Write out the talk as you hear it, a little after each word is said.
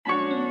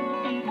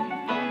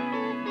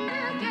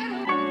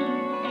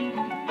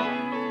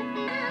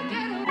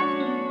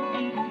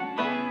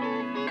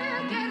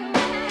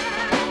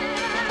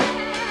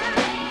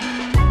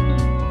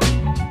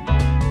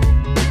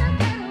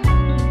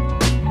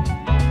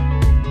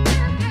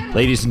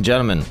Ladies and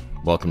gentlemen,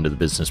 welcome to the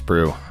Business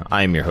Brew.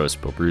 I'm your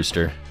host, Bill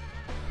Brewster.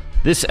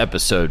 This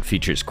episode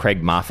features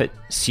Craig Moffett,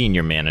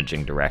 Senior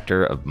Managing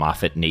Director of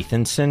Moffett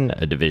Nathanson,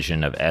 a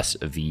division of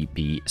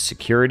SVB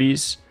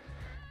Securities.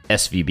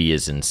 SVB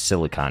is in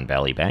Silicon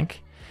Valley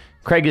Bank.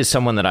 Craig is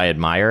someone that I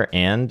admire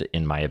and,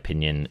 in my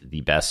opinion,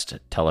 the best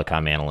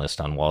telecom analyst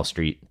on Wall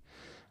Street.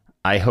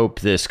 I hope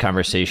this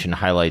conversation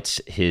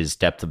highlights his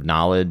depth of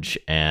knowledge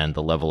and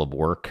the level of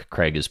work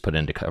Craig has put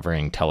into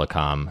covering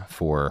telecom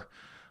for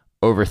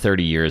over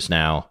 30 years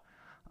now.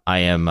 I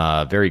am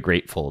very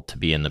grateful to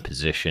be in the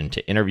position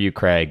to interview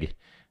Craig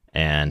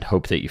and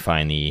hope that you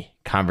find the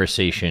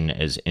conversation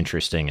as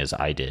interesting as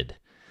I did.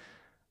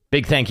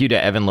 Big thank you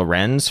to Evan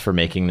Lorenz for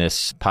making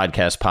this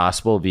podcast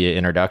possible via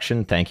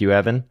introduction. Thank you,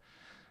 Evan.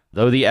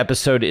 Though the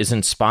episode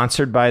isn't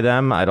sponsored by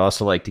them, I'd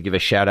also like to give a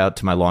shout out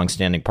to my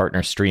longstanding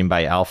partner, Stream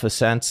by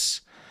AlphaSense.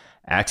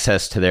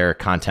 Access to their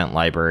content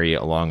library,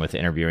 along with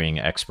interviewing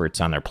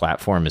experts on their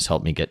platform, has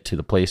helped me get to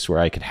the place where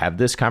I could have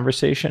this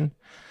conversation.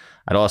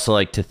 I'd also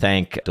like to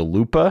thank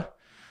DeLupa,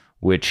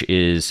 which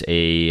is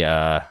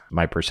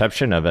my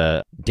perception of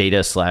a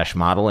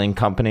data/modeling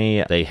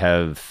company. They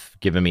have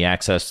given me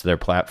access to their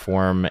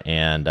platform,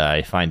 and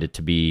I find it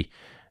to be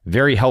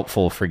very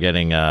helpful for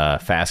getting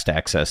fast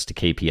access to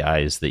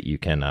KPIs that you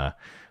can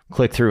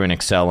click through in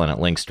Excel, and it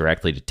links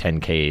directly to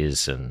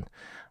 10Ks. And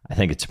I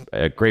think it's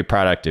a great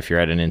product if you're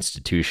at an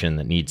institution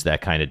that needs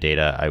that kind of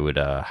data. I would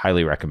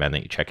highly recommend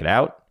that you check it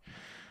out.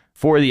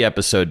 For the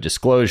episode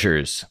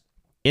disclosures,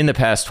 in the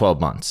past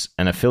 12 months,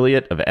 an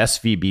affiliate of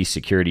SVB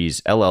Securities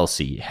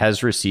LLC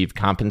has received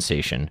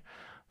compensation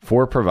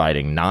for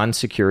providing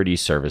non-security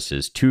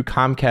services to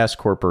Comcast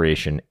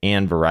Corporation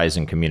and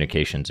Verizon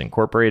Communications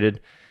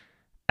Incorporated.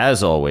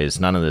 As always,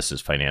 none of this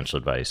is financial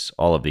advice.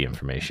 All of the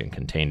information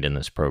contained in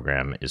this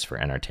program is for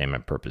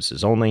entertainment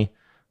purposes only.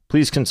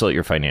 Please consult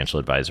your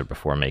financial advisor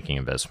before making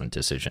investment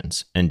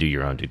decisions and do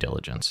your own due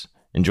diligence.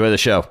 Enjoy the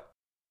show.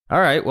 All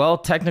right. Well,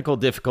 technical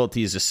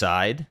difficulties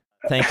aside,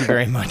 thank you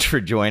very much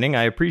for joining.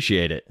 I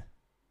appreciate it.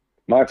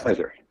 My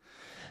pleasure.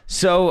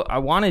 So I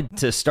wanted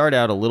to start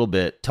out a little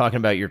bit talking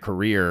about your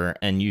career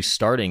and you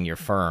starting your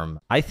firm.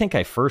 I think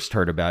I first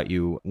heard about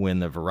you when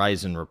the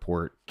Verizon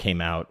report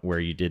came out, where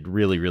you did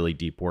really, really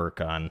deep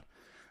work on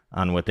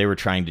what they were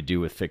trying to do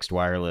with fixed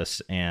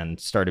wireless, and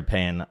started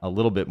paying a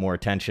little bit more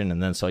attention,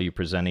 and then saw you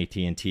present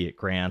AT&T at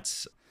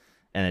Grants.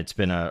 And it's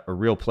been a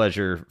real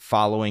pleasure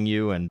following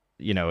you. And,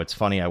 you know, it's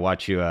funny, I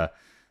watch you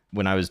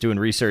when I was doing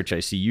research,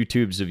 I see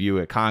YouTubes of you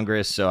at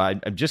Congress. So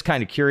I'm just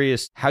kind of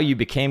curious how you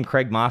became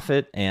Craig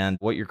Moffett and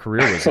what your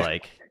career was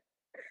like.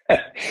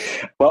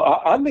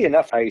 Well, oddly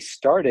enough, I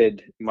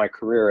started my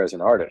career as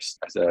an artist,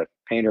 as a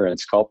painter and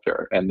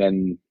sculptor, and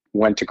then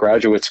went to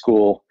graduate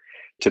school,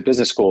 to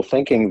business school,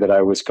 thinking that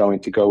I was going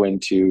to go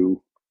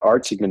into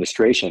arts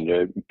administration,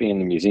 to be in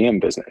the museum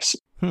business.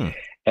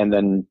 And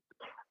then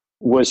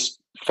was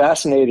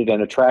fascinated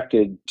and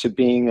attracted to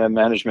being a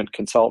management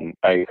consultant.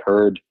 I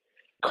heard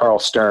Carl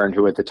Stern,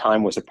 who at the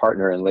time was a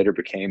partner and later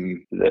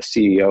became the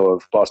CEO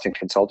of Boston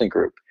Consulting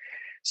Group,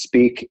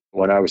 speak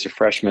when I was a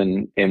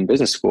freshman in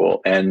business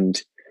school,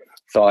 and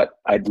thought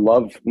I'd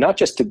love not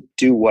just to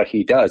do what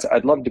he does,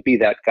 I'd love to be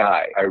that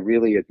guy. I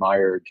really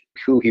admired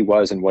who he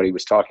was and what he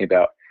was talking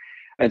about.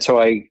 And so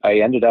I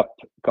ended up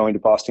going to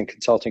Boston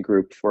Consulting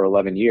Group for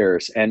 11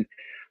 years. And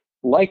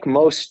like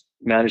most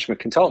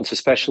management consultants,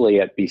 especially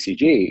at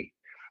BCG,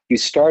 you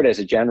start as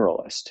a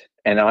generalist.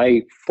 And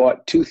I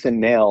fought tooth and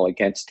nail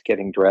against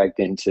getting dragged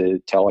into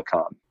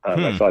telecom.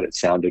 I thought it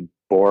sounded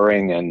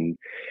boring.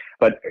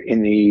 But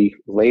in the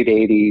late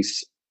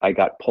 80s, I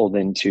got pulled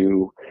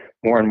into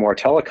more and more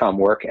telecom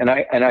work. And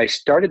I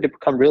started to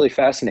become really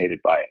fascinated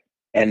by it.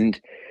 And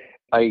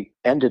I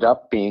ended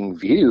up being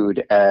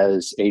viewed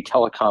as a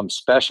telecom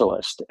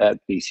specialist at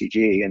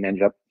BCG, and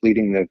ended up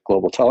leading the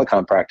global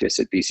telecom practice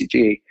at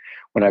BCG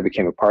when I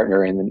became a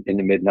partner in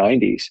the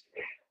mid-90s.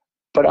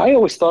 But I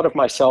always thought of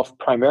myself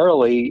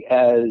primarily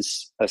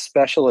as a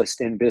specialist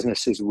in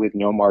businesses with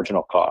no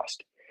marginal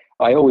cost.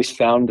 I always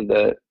found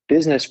the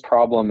business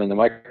problem and the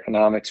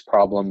microeconomics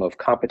problem of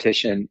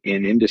competition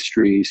in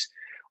industries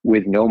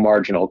with no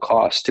marginal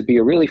cost to be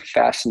a really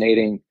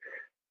fascinating.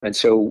 And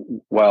so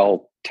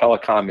while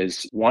telecom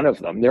is one of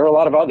them, there are a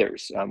lot of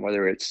others,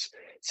 whether it's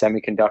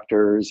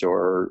semiconductors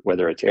or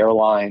whether it's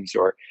airlines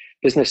or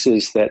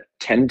businesses that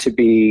tend to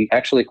be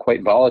actually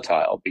quite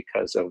volatile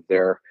because of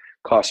their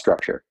cost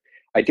structure.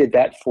 I did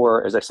that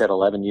for, as I said,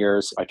 11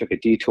 years. I took a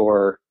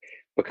detour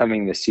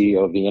becoming the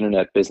CEO of the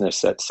internet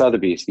business at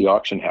Sotheby's, the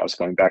auction house,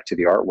 going back to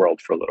the art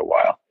world for a little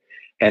while.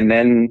 And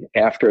then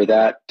after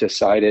that,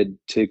 decided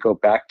to go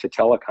back to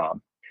telecom,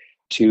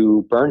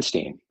 to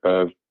Bernstein,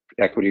 a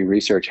equity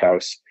research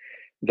house,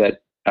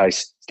 that I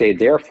stayed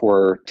there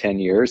for 10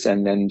 years,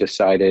 and then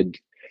decided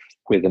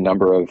with a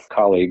number of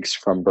colleagues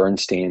from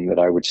Bernstein that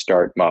I would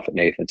start Moffett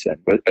Nathanson,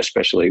 but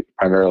especially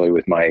primarily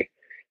with my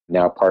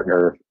now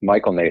partner,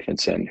 Michael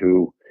Nathanson,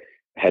 who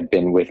had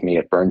been with me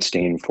at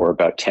Bernstein for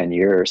about 10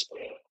 years.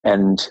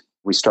 And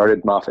we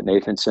started Moffett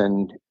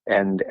Nathanson.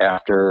 And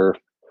after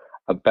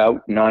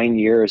about 9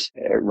 years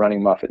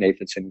running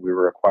Moffett-Nathanson, we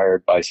were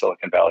acquired by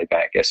Silicon Valley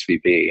Bank,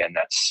 SVB, and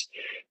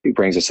it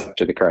brings us up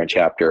to the current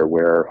chapter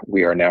where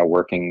we are now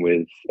working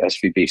with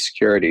SVB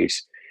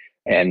Securities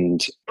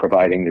and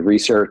providing the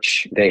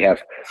research. They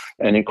have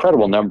an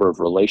incredible number of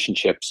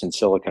relationships in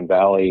Silicon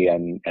Valley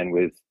and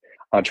with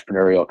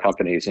entrepreneurial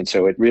companies. And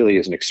so it really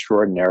is an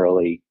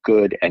extraordinarily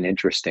good and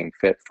interesting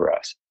fit for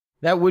us.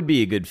 That would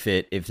be a good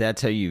fit if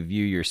that's how you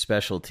view your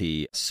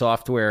specialty.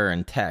 Software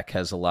and tech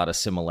has a lot of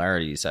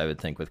similarities, I would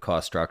think, with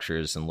cost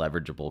structures and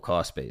leverageable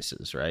cost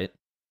bases, right?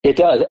 It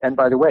does. And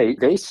by the way,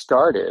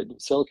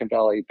 Silicon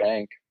Valley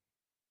Bank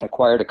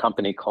acquired a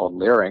company called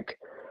Lyrinc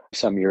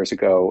some years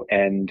ago,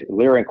 and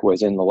Lyrinc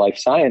was in the life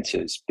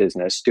sciences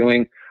business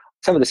doing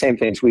some of the same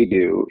things we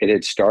do. It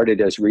had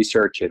started as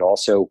research. It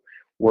also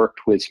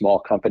worked with small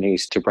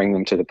companies to bring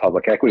them to the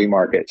public equity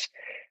markets.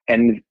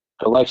 And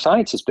the life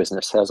sciences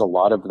business has a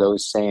lot of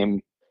those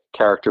same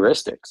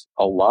characteristics,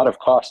 a lot of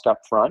cost up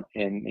front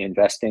in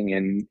investing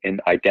in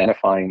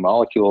identifying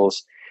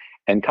molecules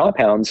and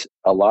compounds,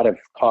 a lot of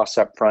costs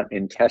up front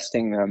in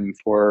testing them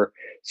for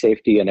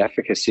safety and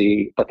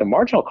efficacy, but the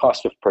marginal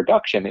cost of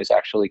production is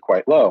actually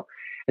quite low.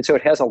 And so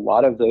it has a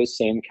lot of those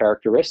same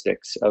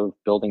characteristics of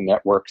building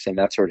networks and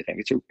that sort of thing.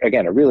 It's,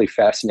 again, a really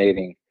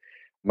fascinating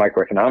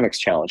microeconomics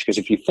challenge, because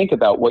if you think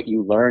about what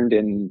you learned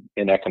in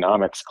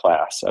economics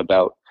class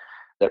about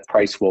that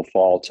price will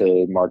fall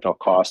to marginal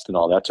cost and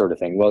all that sort of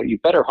thing, well, you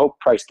better hope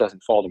price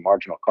doesn't fall to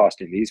marginal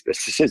cost in these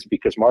businesses,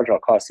 because marginal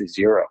cost is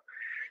zero.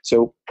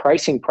 So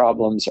pricing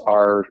problems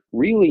are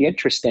really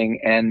interesting,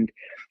 and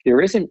there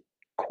isn't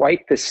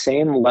quite the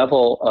same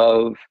level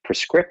of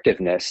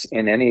prescriptiveness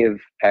in any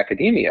of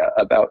academia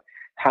about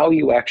how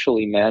you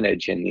actually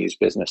manage in these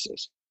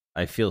businesses.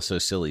 I feel so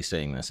silly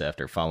saying this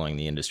after following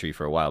the industry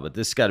for a while, but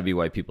this has got to be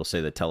why people say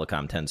that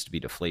telecom tends to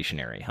be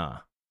deflationary, huh?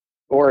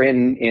 Or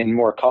in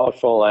more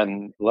colorful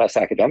and less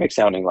academic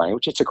sounding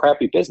language, it's a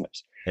crappy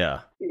business.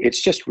 Yeah.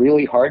 It's just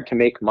really hard to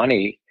make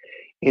money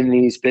in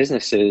these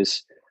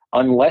businesses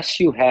unless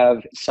you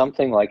have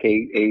something like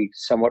a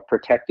somewhat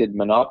protected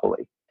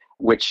monopoly,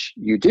 which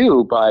you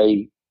do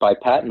by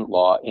patent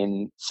law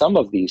in some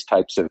of these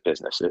types of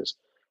businesses.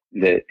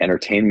 The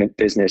entertainment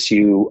business,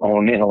 you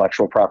own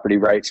intellectual property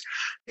rights.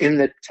 In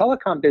the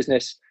telecom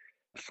business,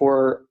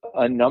 for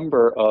a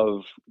number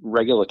of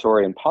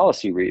regulatory and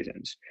policy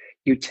reasons,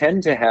 you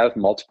tend to have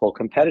multiple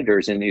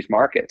competitors in these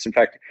markets. In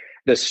fact,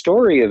 the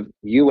story of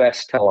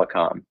US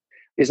telecom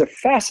is a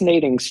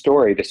fascinating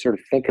story to sort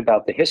of think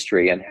about the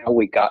history and how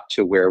we got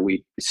to where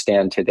we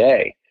stand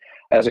today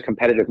as a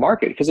competitive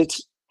market, because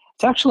it's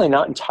actually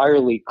not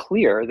entirely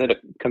clear that a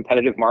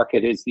competitive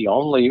market is the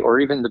only or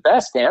even the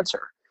best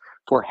answer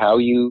for how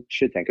you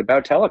should think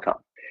about telecom.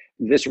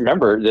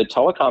 Remember, the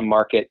telecom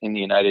market in the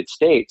United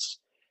States,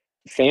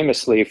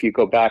 famously, if you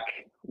go back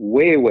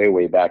way, way,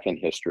 way back in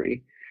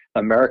history,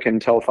 American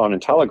Telephone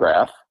and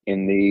Telegraph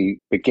in the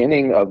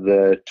beginning of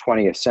the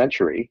 20th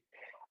century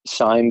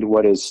signed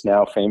what is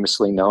now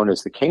famously known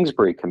as the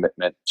Kingsbury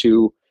Commitment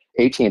to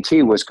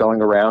AT&T, was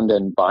going around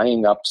and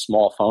buying up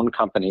small phone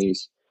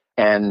companies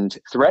and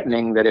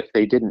threatening that if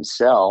they didn't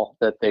sell,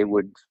 that they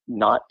would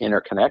not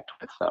interconnect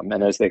with them.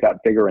 And as they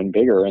got bigger and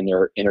bigger and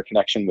their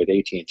interconnection with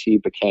AT&T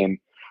became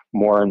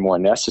more and more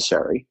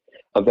necessary,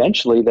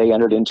 eventually they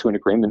entered into an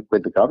agreement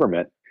with the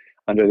government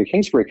under the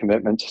Kingsbury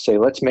Commitment to say,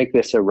 let's make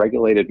this a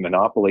regulated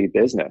monopoly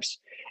business.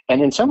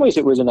 And in some ways,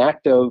 it was an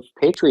act of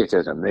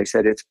patriotism. They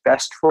said it's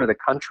best for the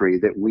country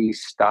that we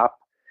stop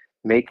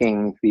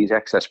making these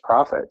excess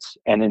profits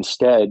and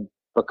instead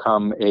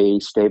become a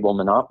stable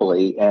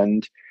monopoly.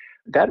 And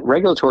that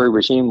regulatory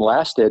regime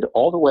lasted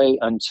all the way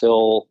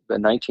until the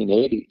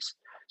 1980s.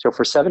 So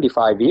for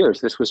 75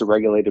 years, this was a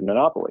regulated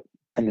monopoly.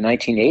 In the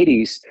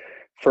 1980s,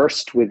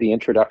 first with the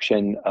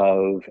introduction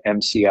of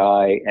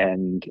MCI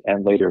and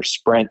later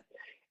Sprint,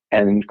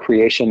 and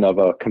creation of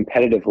a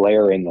competitive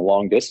layer in the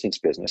long distance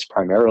business,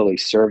 primarily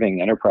serving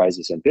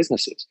enterprises and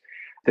businesses,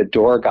 the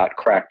door got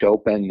cracked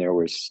open. There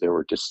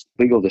were just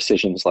legal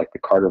decisions like the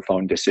Carter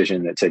phone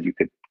decision that said you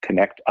could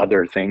connect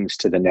other things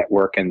to the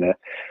network, and the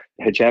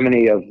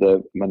hegemony of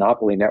the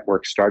monopoly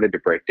network started to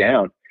break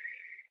down.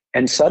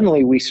 And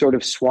suddenly we sort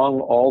of swung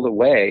all the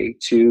way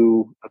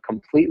to a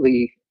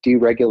completely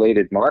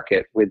deregulated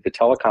market with the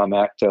Telecom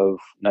Act of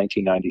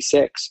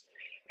 1996.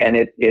 And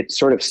it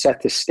sort of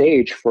set the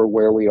stage for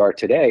where we are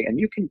today. And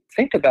you can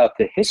think about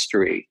the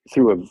history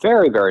through a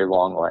very, very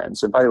long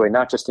lens. And by the way,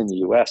 not just in the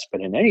US, but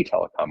in any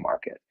telecom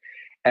market,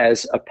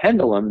 as a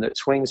pendulum that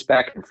swings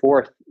back and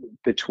forth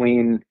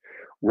between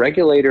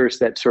regulators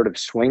that sort of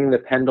swing the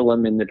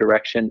pendulum in the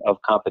direction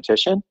of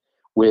competition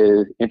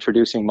with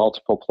introducing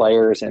multiple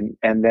players, and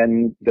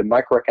then the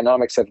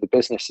microeconomics of the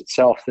business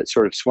itself that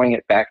sort of swing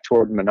it back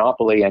toward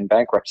monopoly and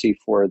bankruptcy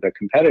for the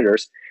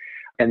competitors.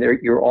 And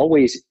you're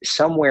always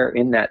somewhere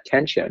in that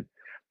tension,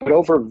 but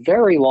over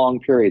very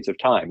long periods of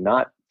time,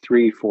 not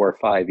 3, 4,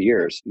 5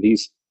 years.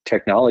 These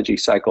technology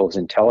cycles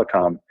in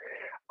telecom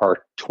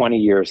are 20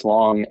 years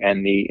long,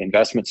 and the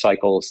investment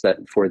cycles that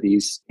for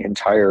these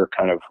entire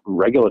kind of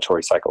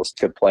regulatory cycles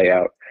to play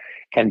out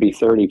can be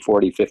 30,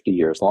 40, 50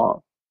 years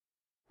long.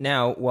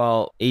 Now,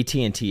 while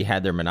AT&T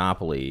had their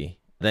monopoly,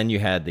 then you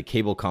had the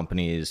cable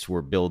companies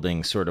were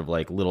building sort of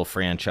like little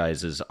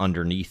franchises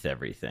underneath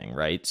everything,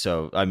 right?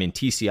 So, I mean,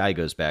 TCI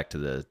goes back to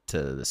the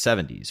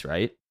 70s,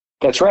 right?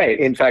 That's right.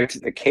 In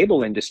fact, the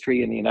cable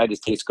industry in the United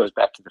States goes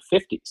back to the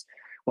 50s.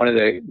 One of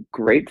the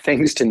great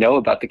things to know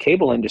about the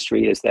cable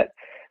industry is that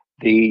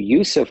the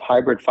use of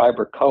hybrid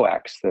fiber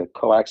coax, the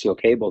coaxial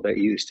cable that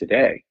you use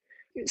today,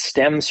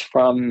 stems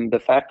from the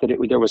fact that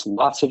there was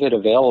lots of it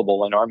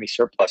available in Army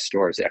surplus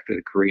stores after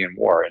the Korean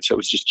War. And so it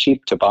was just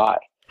cheap to buy.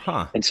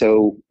 Huh. And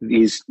so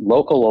these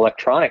local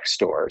electronics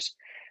stores,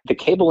 the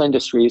cable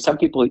industry, some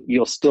people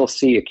you'll still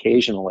see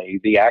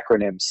occasionally the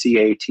acronym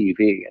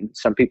CATV, and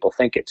some people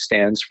think it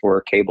stands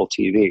for cable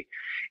TV.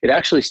 It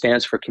actually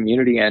stands for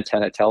community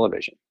antenna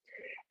television.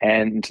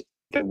 And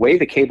the way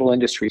the cable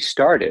industry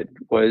started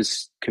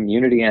was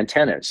community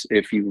antennas.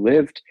 If you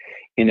lived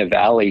in a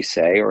valley,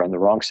 say, or on the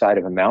wrong side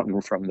of a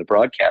mountain from the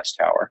broadcast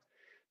tower,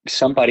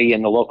 somebody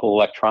in the local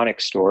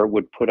electronics store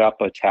would put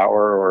up a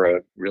tower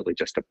or really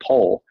just a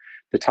pole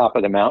the top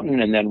of the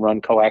mountain and then run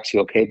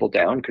coaxial cable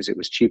down because it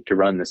was cheap to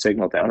run the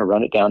signal down, or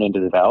run it down into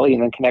the valley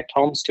and then connect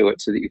homes to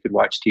it so that you could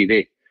watch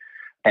TV.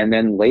 And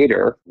then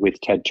later, with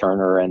Ted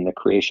Turner and the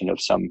creation of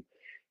some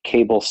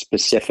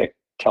cable-specific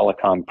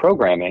telecom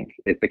programming,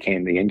 it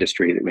became the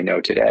industry that we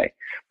know today.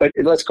 But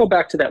let's go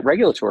back to that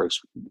regulatory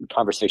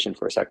conversation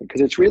for a second,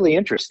 because it's really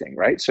interesting,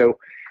 right? So,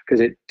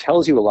 because it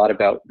tells you a lot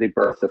about the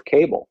birth of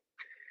cable.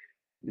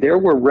 There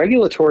were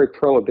regulatory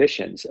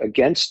prohibitions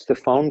against the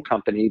phone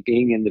company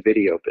being in the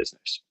video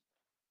business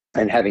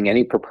and having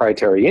any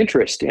proprietary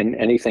interest in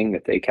anything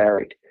that they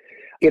carried.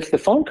 If the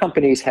phone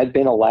companies had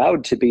been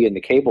allowed to be in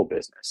the cable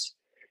business,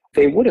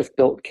 they would have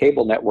built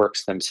cable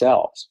networks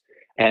themselves,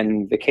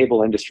 and the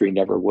cable industry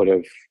never would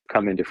have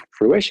come into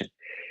fruition.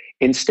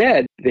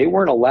 Instead, they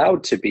weren't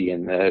allowed to be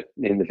in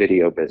the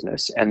video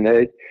business, and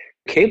the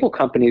cable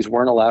companies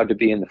weren't allowed to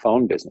be in the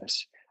phone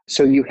business.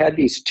 So you had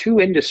these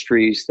two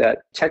industries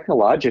that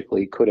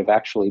technologically could have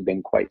actually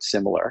been quite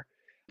similar,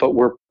 but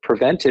were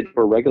prevented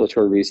for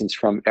regulatory reasons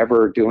from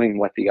ever doing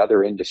what the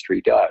other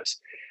industry does.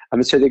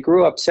 So they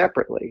grew up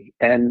separately.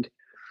 And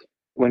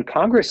when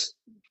Congress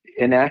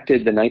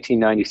enacted the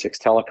 1996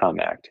 Telecom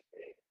Act,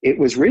 it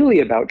was really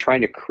about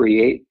trying to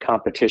create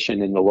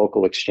competition in the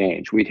local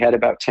exchange. We'd had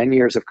about 10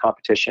 years of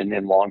competition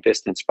in long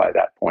distance by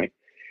that point.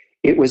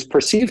 It was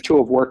perceived to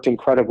have worked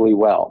incredibly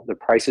well. The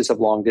prices of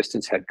long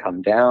distance had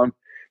come down.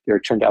 There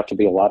turned out to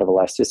be a lot of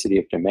elasticity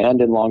of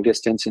demand in long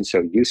distance, and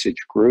so usage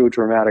grew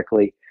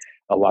dramatically.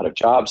 A lot of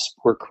jobs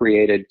were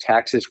created,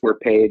 taxes were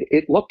paid.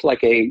 It looked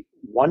like a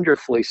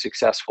wonderfully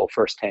successful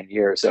first 10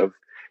 years of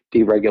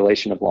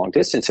deregulation of long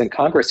distance, and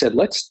Congress said,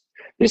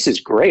 this is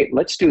great,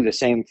 let's do the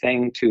same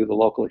thing to the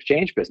local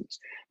exchange business.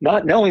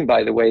 Not knowing,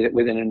 by the way, that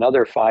within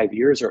another 5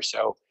 years or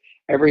so,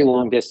 every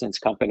long distance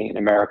company in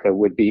America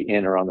would be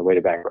in or on the way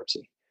to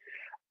bankruptcy.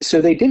 So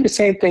they did the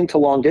same thing to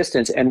long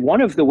distance. And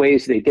one of the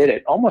ways they did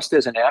it, almost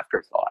as an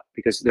afterthought,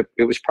 because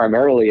it was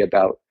primarily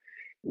about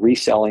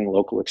reselling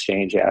local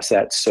exchange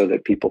assets so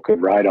that people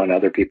could ride on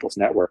other people's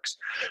networks.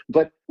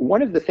 But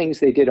one of the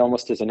things they did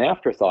almost as an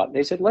afterthought,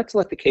 they said, let's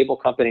let the cable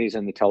companies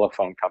and the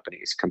telephone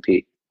companies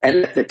compete. And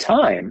at the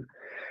time,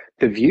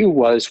 the view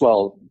was,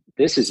 well,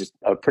 this is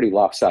a pretty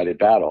lopsided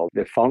battle.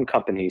 The phone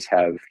companies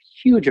have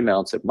huge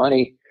amounts of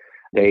money.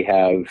 They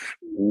have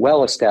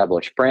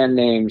well-established brand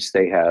names.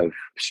 They have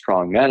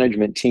strong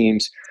management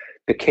teams.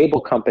 The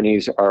cable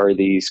companies are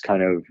these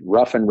kind of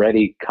rough and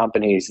ready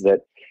companies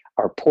that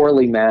are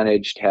poorly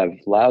managed, have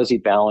lousy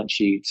balance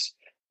sheets.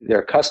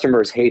 Their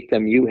customers hate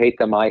them. You hate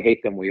them. I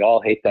hate them. We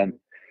all hate them.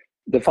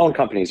 The phone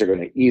companies are going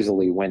to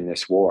easily win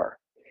this war.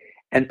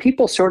 And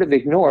people sort of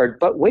ignored,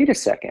 but wait a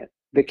second.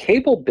 The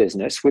cable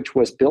business, which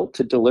was built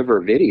to deliver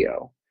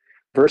video,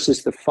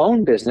 versus the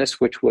phone business,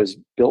 which was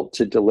built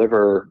to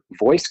deliver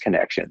voice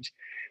connections,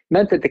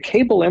 meant that the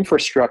cable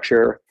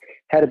infrastructure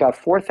had about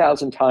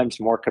 4,000 times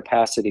more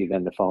capacity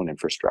than the phone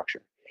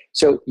infrastructure.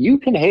 So you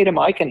can hate them,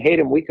 I can hate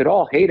them, we could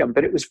all hate them,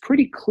 but it was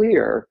pretty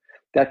clear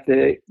that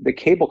the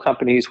cable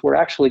companies were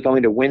actually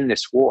going to win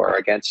this war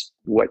against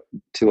what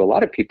to a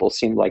lot of people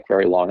seemed like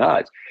very long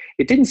odds.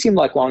 It didn't seem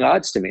like long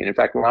odds to me. And in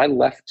fact, when I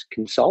left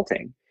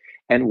consulting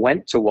and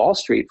went to Wall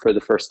Street for the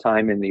first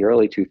time in the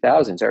early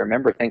 2000s, I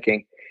remember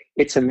thinking,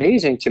 it's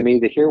amazing to me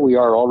that here we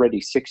are already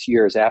 6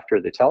 years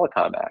after the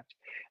Telecom Act,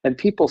 and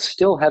people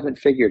still haven't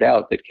figured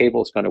out that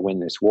cable is going to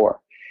win this war.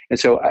 And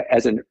so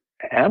as an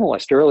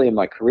analyst early in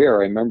my career,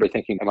 I remember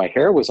thinking my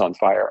hair was on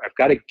fire. I've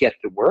got to get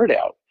the word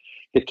out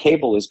that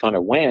cable is going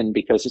to win,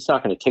 because it's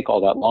not going to take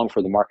all that long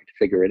for the market to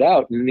figure it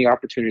out. And the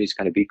opportunity is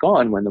going to be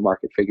gone when the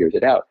market figures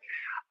it out.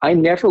 I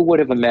never would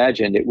have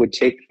imagined it would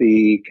take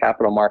the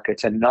capital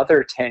markets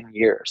another 10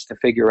 years to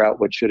figure out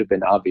what should have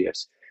been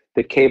obvious,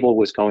 that cable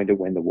was going to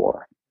win the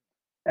war.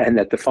 And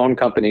that the phone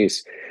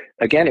companies,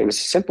 again, it was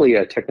simply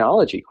a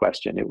technology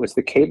question. It was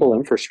the cable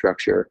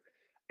infrastructure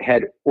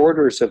had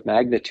orders of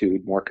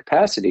magnitude more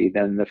capacity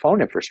than the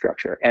phone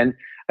infrastructure. And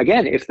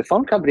Again, if the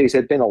phone companies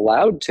had been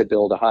allowed to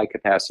build a high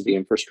capacity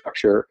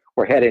infrastructure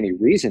or had any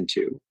reason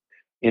to,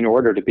 in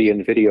order to be in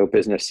the video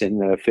business in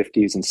the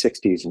 50s and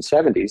 60s and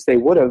 70s, they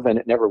would have, and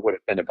it never would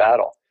have been a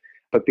battle.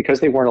 But because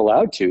they weren't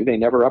allowed to, they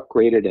never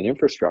upgraded an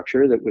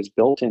infrastructure that was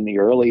built in the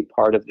early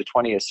part of the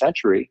 20th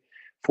century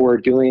for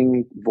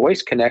doing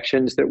voice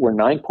connections that were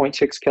 9.6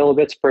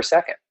 kilobits per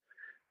second.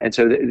 And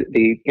so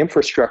the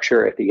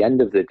infrastructure at the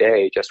end of the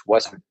day just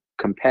wasn't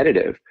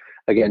competitive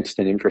against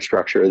an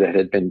infrastructure that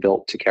had been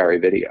built to carry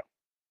video.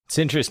 It's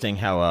interesting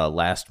how a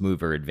last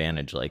mover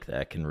advantage like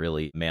that can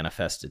really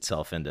manifest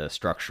itself into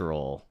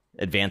structural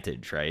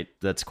advantage, right?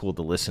 That's cool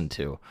to listen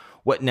to.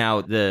 What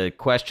now, the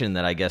question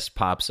that I guess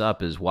pops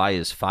up is, why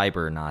is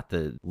fiber not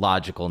the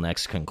logical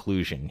next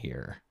conclusion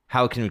here?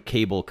 How can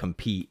cable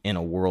compete in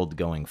a world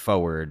going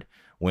forward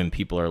when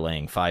people are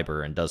laying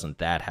fiber, and doesn't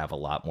that have a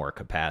lot more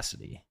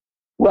capacity?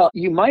 Well,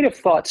 you might have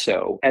thought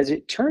so. As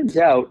it turns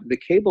out, the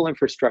cable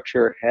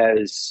infrastructure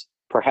has,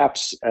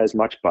 perhaps as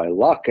much by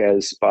luck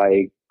as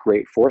by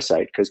great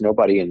foresight, because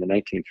nobody in the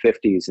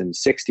 1950s and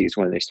 60s,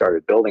 when they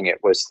started building it,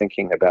 was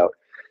thinking about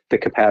the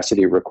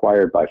capacity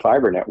required by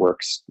fiber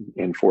networks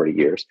in 40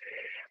 years.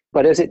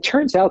 But as it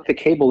turns out, the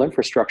cable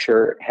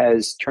infrastructure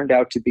has turned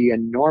out to be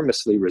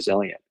enormously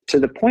resilient,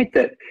 to the point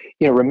that,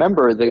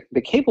 remember,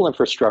 the cable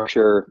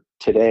infrastructure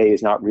today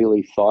is not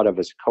really thought of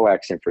as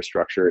coax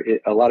infrastructure.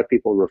 A lot of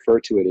people refer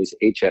to it as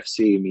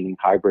HFC, meaning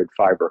hybrid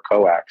fiber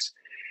coax.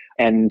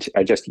 And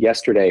I just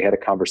yesterday had a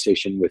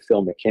conversation with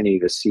Phil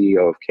McKinney, the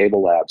CEO of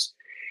Cable Labs,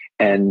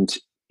 and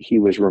he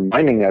was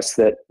reminding us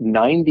that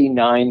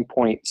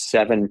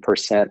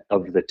 99.7%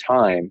 of the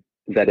time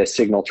that a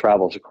signal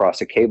travels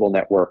across a cable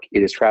network,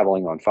 it is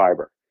traveling on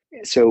fiber.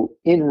 So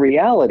in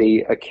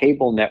reality, a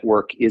cable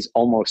network is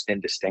almost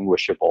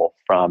indistinguishable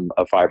from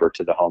a fiber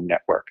to the home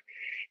network.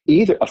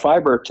 Either a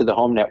fiber to the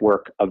home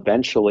network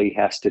eventually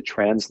has to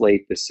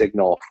translate the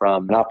signal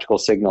from an optical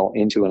signal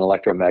into an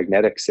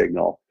electromagnetic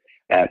signal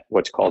at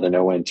what's called an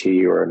ONT,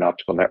 or an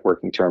optical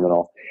networking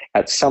terminal,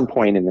 at some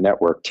point in the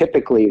network.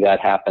 Typically that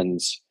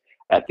happens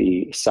at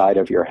the side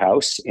of your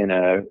house in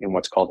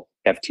what's called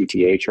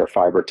FTTH, or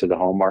fiber to the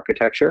home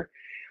architecture.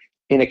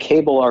 In a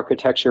cable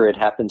architecture, it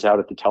happens out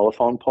at the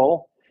telephone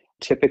pole,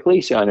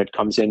 typically, and it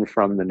comes in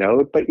from the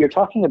node. But you're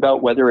talking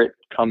about whether it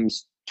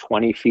comes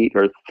 20 feet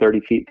or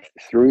 30 feet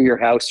through your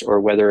house, or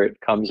whether it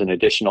comes an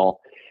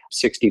additional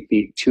 60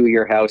 feet to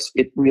your house.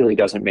 It really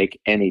doesn't make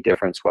any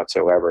difference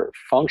whatsoever.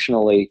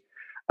 Functionally,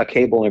 a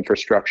cable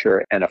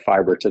infrastructure and a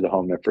fiber to the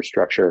home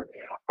infrastructure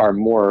are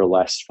more or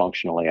less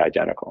functionally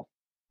identical.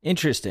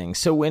 Interesting.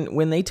 So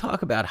when they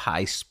talk about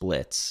high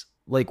splits,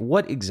 like,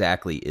 what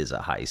exactly is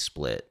a high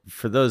split?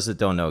 For those that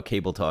don't know,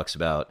 cable talks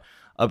about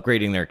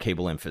upgrading their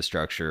cable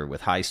infrastructure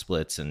with high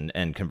splits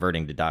and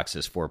converting to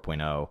DOCSIS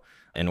 4.0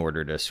 in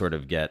order to sort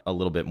of get a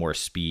little bit more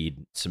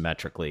speed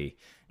symmetrically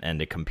and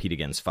to compete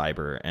against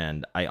fiber.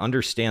 And I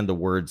understand the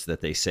words that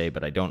they say,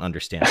 but I don't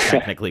understand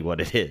technically what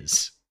it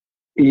is.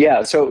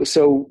 Yeah.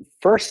 So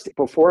first,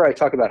 before I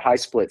talk about high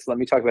splits, let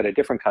me talk about a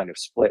different kind of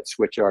splits,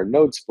 which are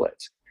node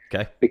splits.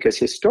 Okay. Because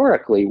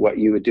historically, what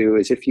you would do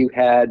is, if you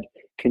had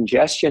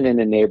congestion in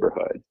a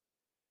neighborhood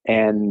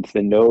and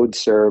the node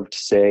served,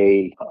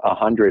 say,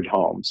 100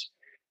 homes,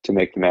 to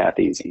make the math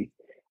easy,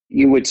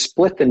 you would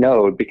split the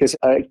node, because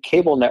a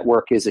cable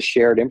network is a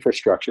shared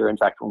infrastructure. In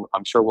fact,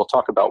 I'm sure we'll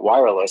talk about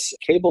wireless.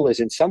 Cable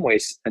is in some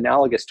ways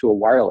analogous to a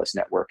wireless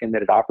network in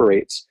that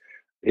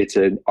it's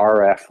an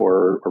RF,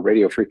 or a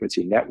radio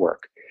frequency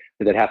network,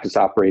 that happens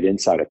to operate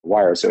inside a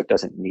wire. So it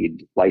doesn't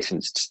need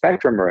licensed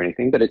spectrum or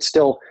anything, but it's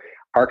still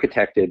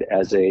architected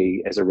as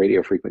a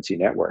radio frequency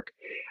network.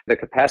 The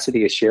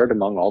capacity is shared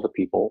among all the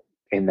people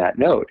in that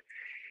node.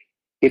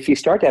 If you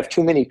start to have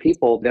too many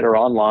people that are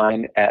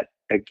online at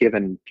a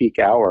given peak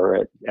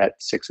hour at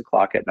 6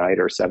 o'clock at night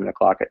or 7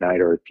 o'clock at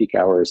night, or peak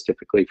hour is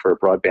typically for a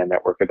broadband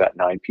network about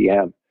 9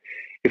 p.m.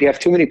 If you have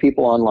too many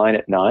people online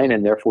at 9,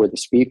 and therefore the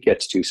speed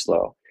gets too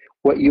slow,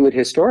 what you would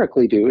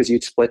historically do is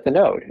you'd split the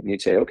node, and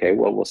you'd say, okay,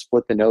 well, we'll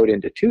split the node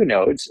into 2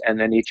 nodes, and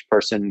then each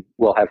person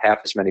will have half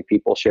as many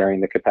people sharing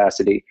the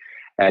capacity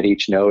at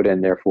each node,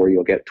 and therefore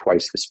you'll get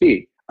twice the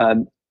speed.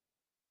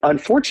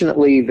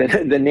 Unfortunately,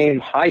 the name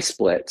high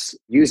splits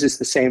uses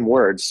the same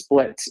word,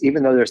 splits,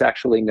 even though there's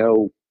actually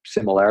no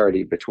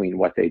similarity between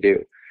what they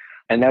do.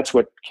 And that's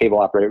what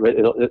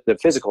the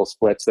physical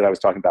splits that I was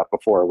talking about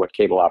before, what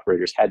cable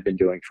operators had been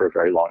doing for a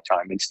very long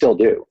time and still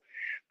do.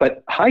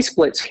 But high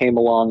splits came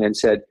along and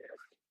said,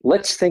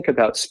 let's think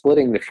about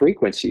splitting the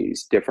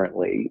frequencies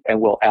differently,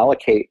 and we'll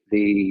allocate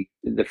the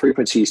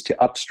frequencies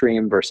to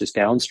upstream versus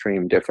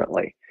downstream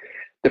differently.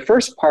 The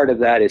first part of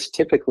that is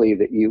typically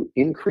that you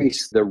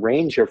increase the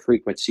range of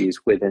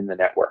frequencies within the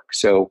network.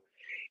 So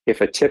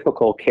if a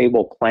typical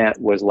cable plant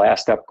was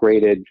last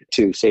upgraded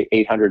to, say,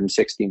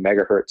 860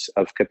 megahertz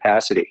of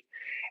capacity,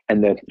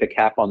 and the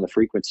cap on the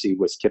frequency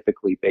was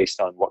typically based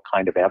on what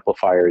kind of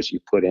amplifiers you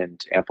put in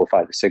to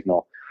amplify the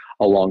signal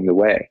along the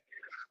way.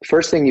 The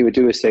first thing you would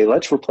do is say,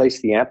 let's replace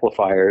the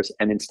amplifiers,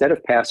 and instead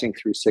of passing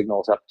through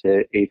signals up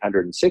to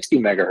 860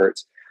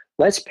 megahertz,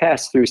 let's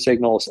pass through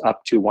signals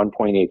up to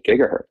 1.8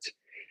 gigahertz.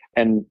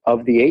 And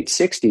of the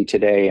 860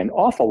 today, an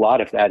awful lot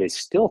of that is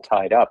still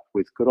tied up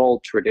with good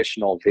old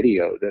traditional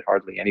video that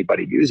hardly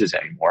anybody uses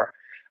anymore.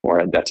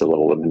 Or that's a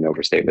little of an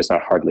overstatement. It's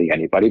not hardly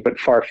anybody, but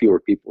far fewer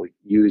people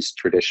use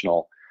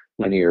traditional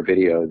linear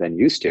video than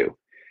used to.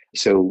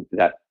 So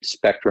that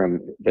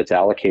spectrum that's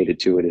allocated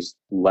to it is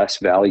less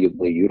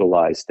valuably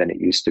utilized than it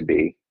used to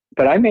be.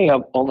 But I may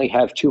only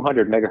have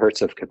 200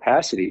 megahertz of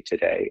capacity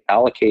today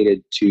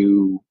allocated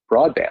to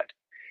broadband.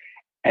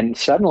 And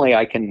suddenly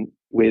I can,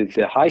 with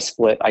the high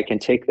split, I can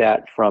take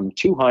that from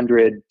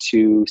 200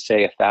 to,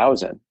 say,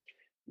 1,000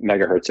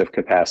 megahertz of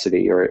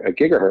capacity or a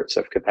gigahertz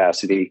of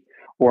capacity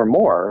or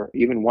more,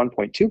 even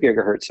 1.2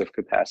 gigahertz of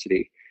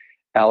capacity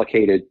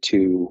allocated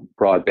to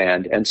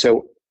broadband. And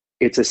so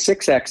it's a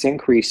 6x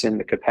increase in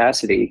the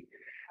capacity.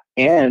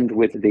 And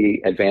with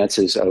the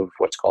advances of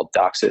what's called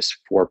DOCSIS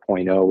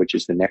 4.0, which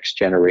is the next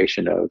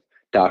generation of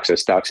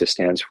DOCSIS. DOCSIS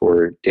stands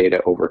for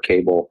data over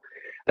cable.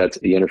 That's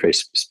the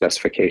interface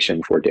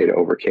specification for data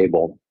over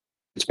cable.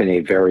 It's been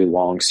a very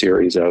long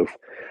series of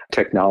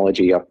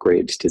technology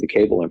upgrades to the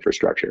cable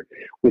infrastructure.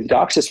 With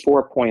DOCSIS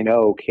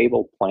 4.0,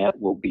 cable plant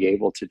will be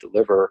able to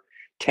deliver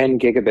 10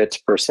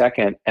 gigabits per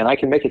second, and I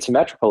can make it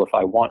symmetrical if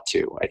I want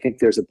to. I think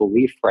there's a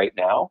belief right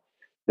now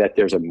that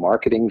there's a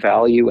marketing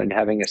value in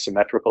having a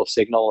symmetrical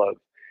signal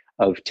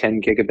of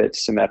 10 gigabits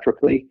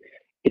symmetrically.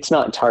 It's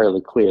not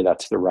entirely clear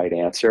that's the right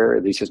answer.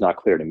 At least it's not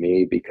clear to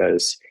me,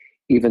 because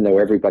even though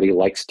everybody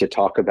likes to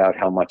talk about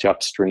how much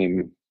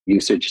upstream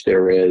usage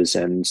there is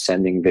and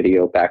sending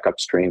video back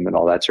upstream and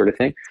all that sort of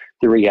thing,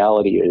 the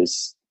reality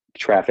is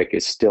traffic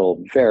is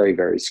still very,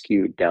 very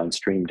skewed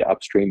downstream to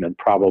upstream and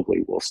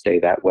probably will stay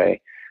that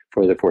way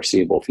for the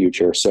foreseeable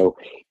future. So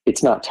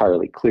it's not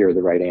entirely clear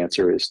the right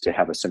answer is to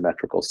have a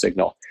symmetrical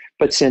signal.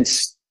 But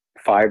since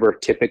fiber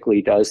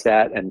typically does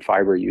that and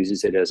fiber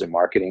uses it as a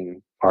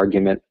marketing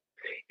argument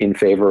in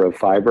favor of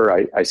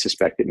fiber, I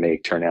suspect it may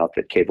turn out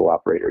that cable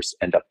operators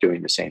end up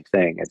doing the same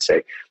thing and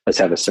say, let's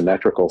have a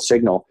symmetrical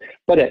signal.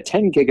 But at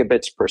 10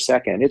 gigabits per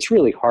second, it's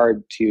really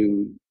hard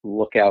to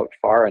look out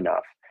far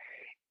enough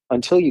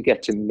until you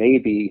get to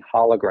maybe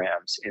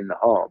holograms in the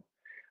home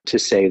to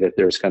say that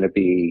there's going to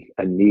be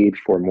a need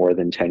for more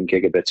than 10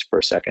 gigabits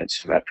per second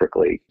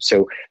symmetrically.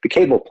 So the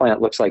cable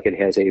plant looks like it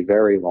has a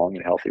very long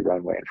and healthy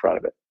runway in front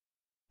of it.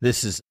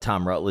 This is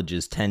Tom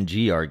Rutledge's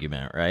 10G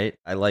argument, right?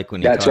 I like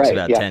when he talks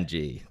about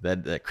 10G.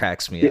 That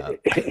cracks me up.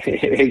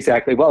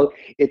 Exactly. Well,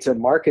 it's a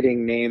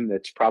marketing name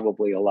that's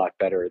probably a lot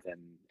better than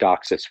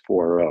DOCSIS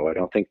 4.0. I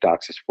don't think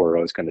DOCSIS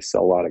 4.0 is going to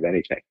sell a lot of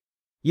anything.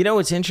 You know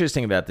what's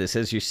interesting about this,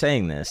 as you're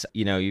saying this,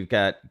 you've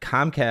got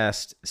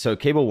Comcast. So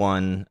Cable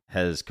One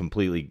has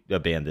completely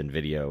abandoned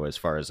video, as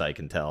far as I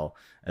can tell,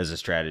 as a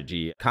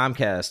strategy.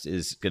 Comcast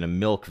is going to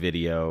milk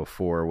video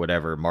for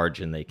whatever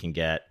margin they can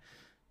get.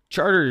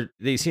 Charter,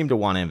 they seem to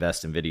want to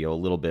invest in video a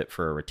little bit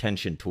for a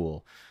retention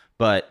tool.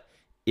 But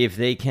if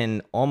they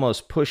can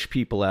almost push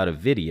people out of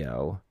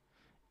video,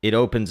 it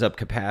opens up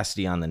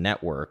capacity on the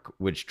network,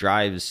 which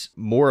drives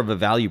more of a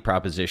value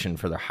proposition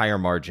for the higher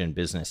margin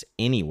business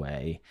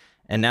anyway.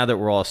 And now that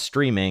we're all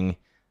streaming,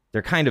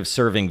 they're kind of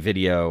serving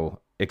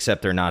video,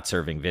 except they're not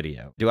serving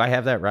video. Do I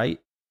have that right?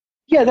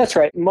 Yeah, that's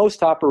right.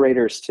 Most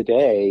operators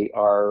today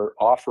are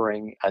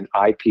offering an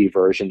IP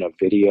version of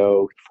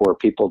video for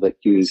people that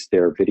use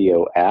their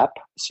video app.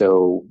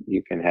 So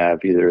you can have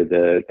either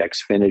the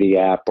Xfinity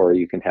app or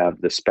you can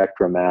have the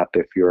Spectrum app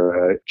if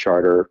you're a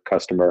Charter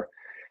customer.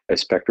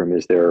 Spectrum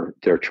is their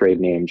trade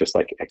name, just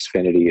like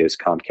Xfinity is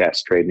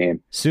Comcast's trade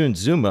name. Soon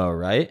Xumo,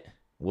 right?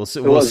 We'll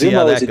see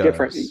how that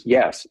goes.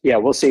 Yes. Yeah,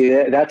 we'll see.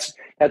 That's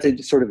a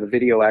sort of a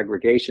video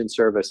aggregation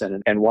service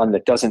and one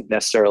that doesn't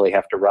necessarily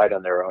have to ride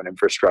on their own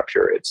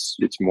infrastructure. It's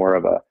more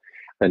of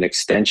an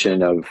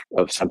extension of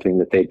something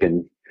that they've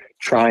been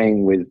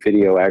trying with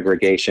video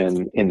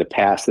aggregation in the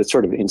past that's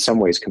sort of in some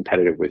ways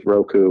competitive with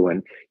Roku.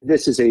 And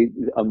this is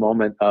a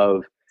moment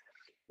of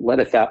let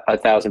a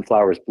thousand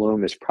flowers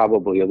bloom is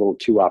probably a little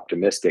too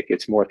optimistic.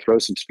 It's more throw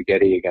some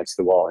spaghetti against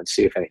the wall and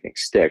see if anything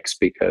sticks,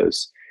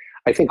 because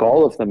I think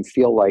all of them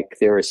feel like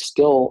there is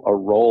still a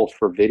role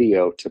for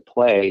video to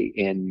play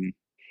in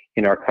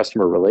our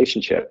customer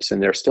relationships.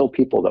 And there are still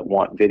people that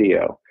want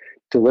video.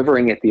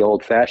 Delivering it the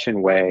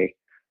old-fashioned way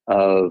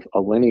of a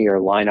linear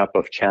lineup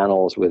of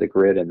channels with a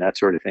grid and that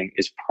sort of thing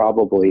is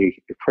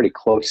probably pretty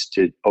close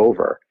to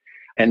over.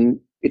 And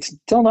it's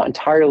still not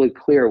entirely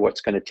clear what's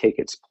going to take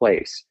its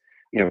place.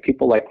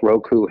 People like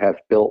Roku have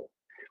built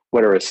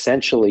what are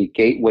essentially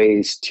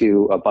gateways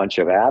to a bunch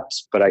of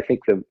apps, but I think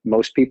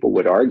most people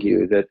would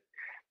argue that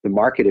the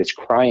market is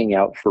crying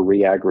out for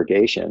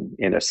reaggregation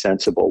in a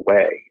sensible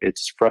way.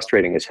 It's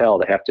frustrating as hell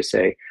to have to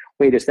say,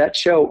 wait, is that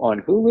show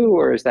on Hulu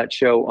or is that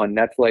show on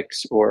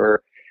Netflix?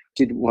 Or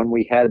when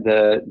we had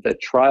the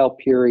trial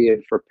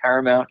period for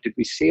Paramount, did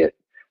we see it?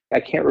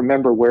 I can't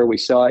remember where we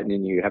saw it. And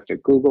then you have to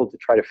Google to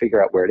try to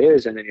figure out where it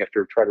is. And then you have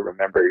to try to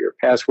remember your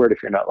password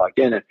if you're not logged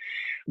in. And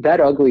that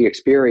ugly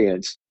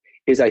experience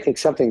is, I think,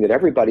 something that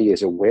everybody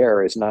is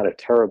aware is not a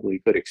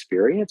terribly good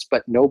experience,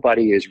 but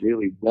nobody is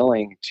really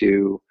willing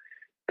to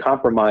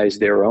compromise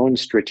their own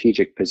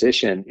strategic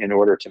position in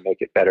order to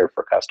make it better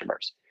for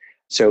customers.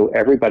 So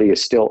everybody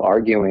is still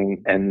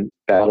arguing and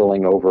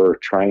battling over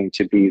trying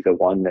to be the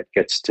one that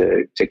gets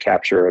to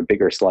capture a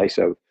bigger slice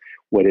of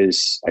what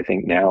is, I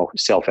think now,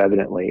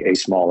 self-evidently a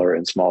smaller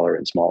and smaller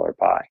and smaller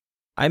pie.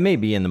 I may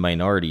be in the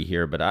minority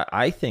here, but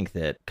I think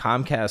that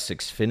Comcast's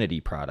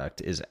Xfinity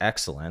product is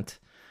excellent.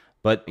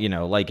 But,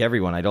 like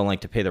everyone, I don't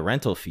like to pay the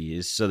rental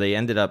fees. So they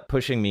ended up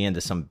pushing me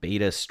into some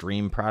beta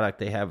stream product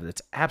they have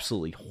that's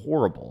absolutely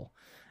horrible.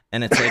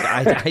 And it's like,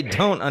 I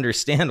don't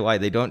understand why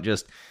they don't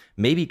just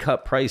maybe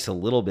cut price a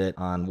little bit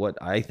on what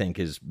I think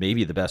is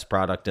maybe the best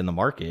product in the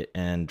market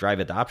and drive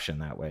adoption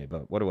that way.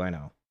 But what do I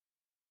know?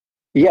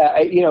 Yeah,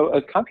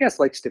 Comcast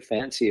likes to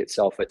fancy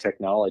itself a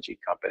technology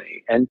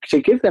company. And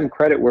to give them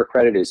credit where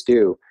credit is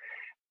due,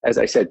 as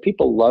I said,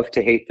 people love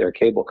to hate their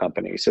cable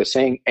company. So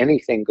saying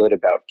anything good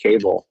about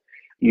cable,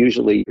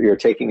 usually you're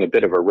taking a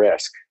bit of a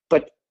risk.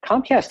 But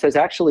Comcast has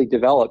actually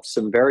developed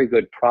some very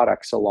good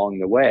products along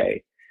the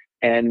way.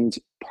 And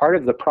part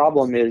of the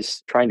problem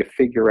is trying to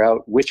figure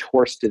out which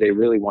horse do they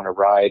really want to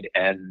ride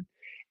and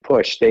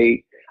push.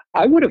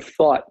 I would have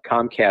thought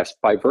Comcast,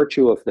 by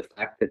virtue of the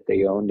fact that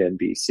they owned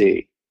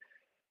NBC,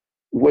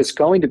 was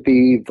going to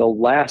be the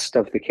last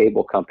of the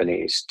cable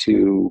companies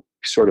to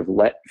sort of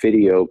let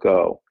video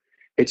go.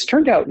 It's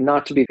turned out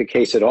not to be the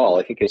case at all.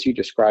 I think as you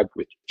described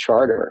with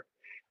Charter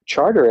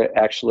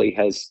actually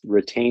has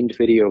retained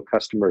video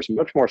customers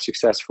much more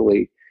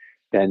successfully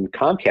than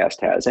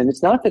Comcast has. And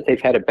it's not that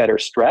they've had a better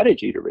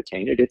strategy to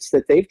retain it, it's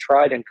that they've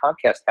tried and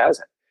Comcast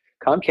hasn't.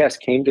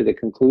 Comcast came to the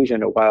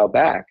conclusion a while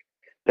back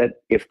that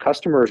if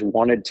customers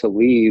wanted to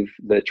leave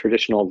the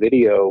traditional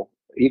video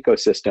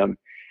ecosystem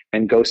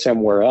and go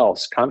somewhere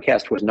else,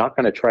 Comcast was not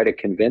going to try to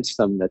convince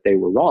them that they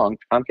were wrong.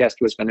 Comcast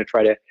was going to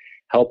try to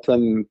help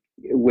them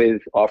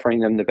with offering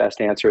them the best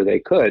answer they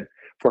could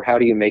for how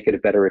do you make it a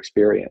better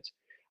experience.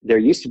 There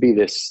used to be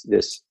this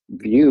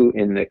view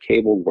in the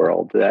cable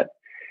world that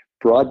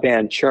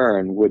broadband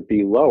churn would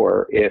be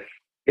lower if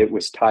it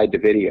was tied to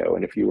video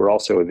and if you were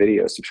also a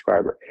video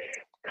subscriber.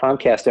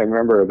 Comcast, I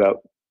remember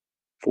about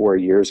 4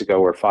 years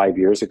ago or 5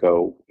 years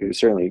ago, it was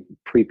certainly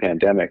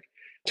pre-pandemic,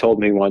 told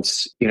me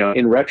once,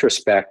 in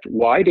retrospect,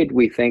 why did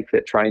we think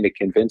that trying to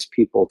convince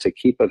people to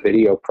keep a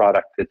video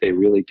product that they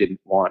really didn't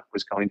want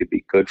was going to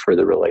be good for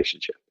the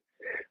relationship?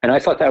 And I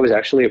thought that was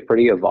actually a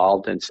pretty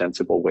evolved and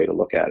sensible way to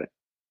look at it.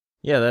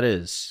 Yeah, that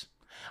is.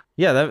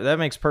 Yeah, that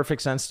makes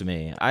perfect sense to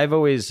me. I've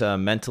always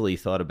mentally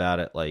thought about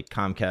it like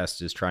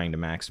Comcast is trying to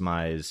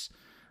maximize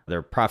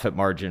their profit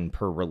margin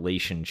per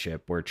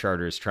relationship, where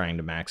Charter is trying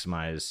to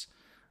maximize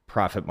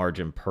profit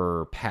margin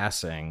per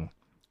passing,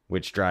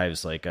 which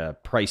drives like a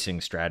pricing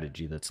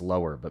strategy that's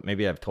lower. But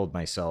maybe I've told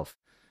myself,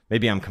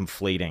 maybe I'm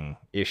conflating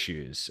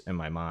issues in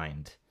my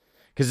mind,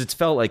 because it's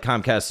felt like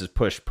Comcast has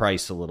pushed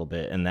price a little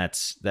bit, and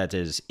that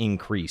has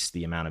increased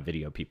the amount of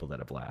video people that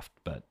have left.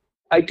 But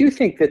I do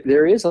think that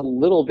there is a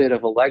little bit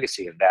of a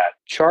legacy of that.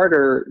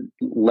 Charter,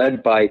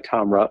 led by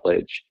Tom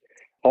Rutledge,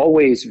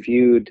 always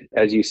viewed,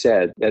 as you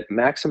said, that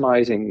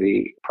maximizing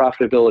the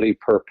profitability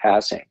per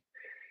passing,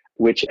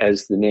 which,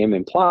 as the name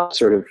implies,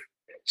 sort of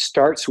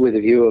starts with a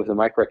view of the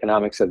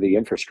microeconomics of the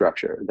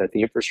infrastructure, that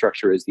the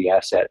infrastructure is the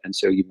asset, and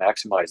so you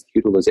maximize the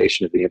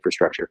utilization of the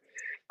infrastructure.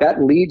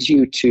 That leads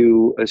you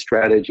to a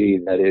strategy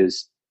that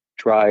is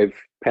drive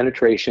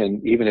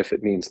penetration, even if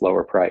it means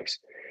lower price.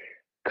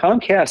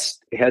 Comcast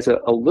has a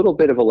little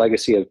bit of a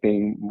legacy of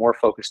being more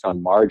focused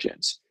on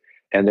margins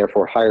and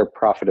therefore higher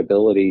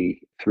profitability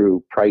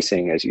through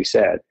pricing, as you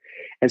said.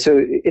 And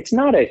so it's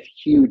not a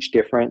huge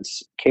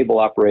difference. Cable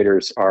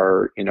operators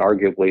are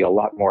inarguably a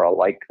lot more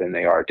alike than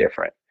they are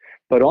different.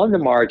 But on the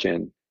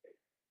margin,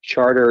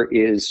 Charter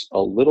is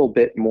a little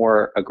bit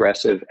more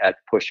aggressive at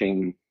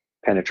pushing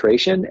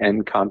penetration,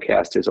 and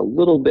Comcast is a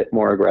little bit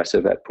more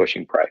aggressive at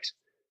pushing price.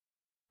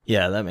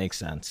 Yeah, that makes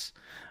sense.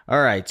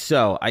 All right,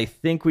 so I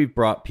think we've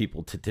brought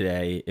people to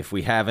today. If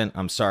we haven't,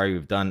 I'm sorry.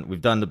 We've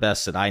done the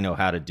best that I know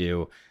how to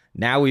do.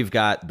 Now we've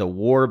got the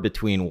war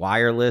between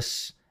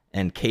wireless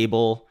and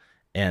cable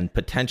and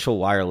potential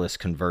wireless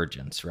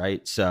convergence,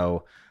 right?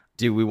 So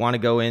do we want to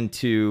go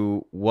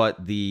into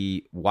what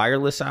the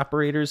wireless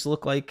operators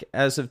look like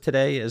as of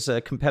today as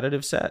a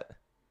competitive set?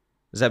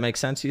 Does that make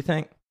sense, you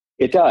think?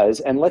 It does.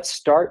 And let's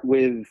start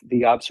with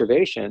the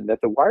observation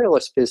that the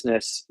wireless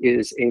business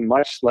is a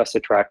much less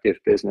attractive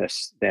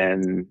business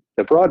than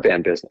the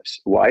broadband business.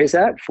 Why is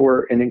that?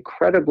 For an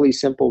incredibly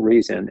simple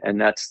reason,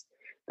 and that's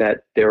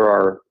that there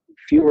are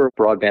fewer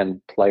broadband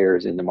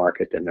players in the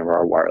market than there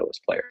are wireless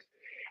players.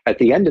 At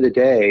the end of the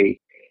day,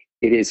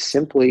 it is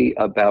simply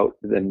about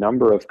the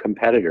number of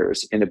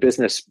competitors in a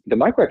business. The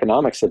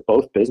microeconomics of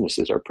both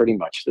businesses are pretty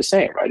much the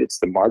same, right? It's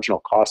the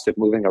marginal cost of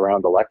moving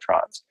around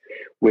electrons,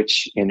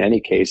 which in any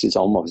case is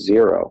almost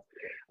zero.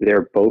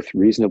 They're both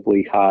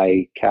reasonably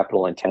high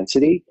capital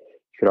intensity.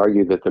 You could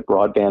argue that the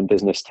broadband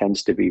business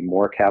tends to be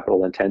more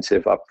capital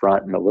intensive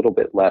upfront and a little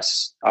bit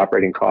less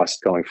operating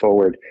costs going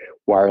forward.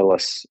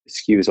 Wireless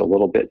skews a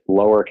little bit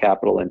lower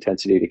capital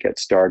intensity to get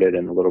started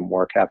and a little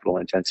more capital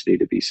intensity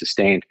to be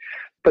sustained.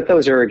 But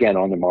those are, again,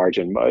 on the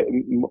margin.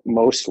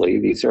 Mostly,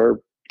 these are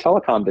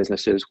telecom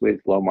businesses with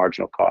low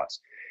marginal costs.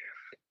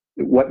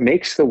 What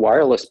makes the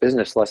wireless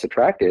business less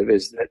attractive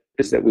is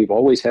that we've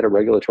always had a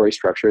regulatory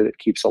structure that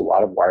keeps a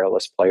lot of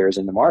wireless players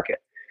in the market,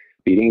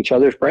 beating each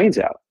other's brains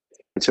out.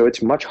 And so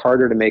it's much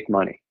harder to make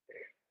money.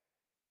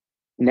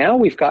 Now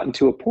we've gotten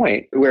to a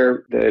point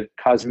where the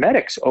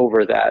cosmetics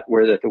over that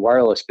were that the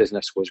wireless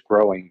business was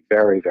growing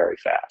very, very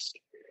fast.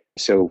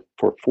 So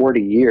for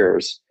 40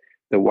 years,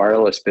 the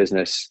wireless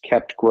business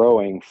kept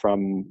growing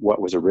from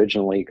what was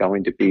originally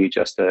going to be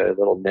just a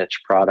little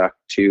niche product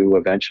to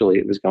eventually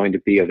it was going to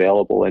be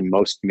available in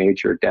most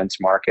major dense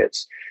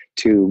markets,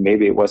 to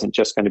maybe it wasn't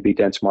just going to be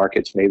dense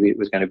markets, maybe it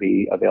was going to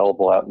be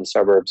available out in the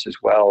suburbs as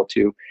well,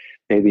 to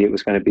maybe it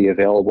was going to be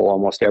available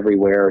almost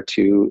everywhere,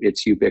 to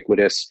it's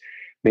ubiquitous.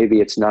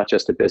 Maybe it's not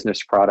just a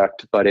business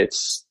product, but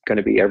it's going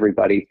to be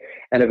everybody.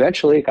 And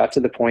eventually it got to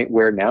the point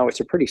where now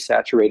it's a pretty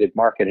saturated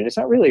market and it's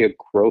not really a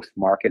growth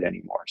market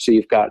anymore. So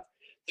you've got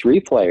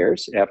 3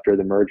 players after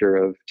the merger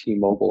of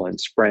T-Mobile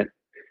and Sprint,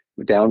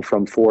 down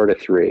from 4 to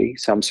 3.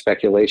 Some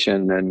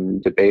speculation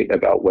and debate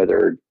about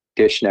whether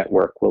Dish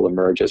Network will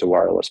emerge as a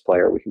wireless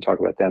player. We can talk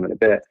about them in a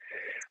bit.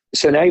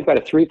 So now you've got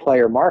a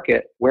 3-player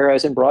market,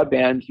 whereas in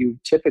broadband, you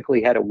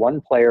typically had a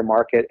 1-player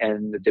market,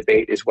 and the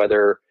debate is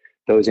whether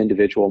those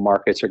individual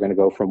markets are going to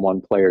go from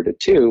 1 player to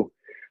 2,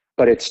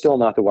 but it's still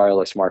not the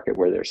wireless market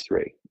where there's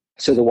 3.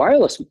 So the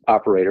wireless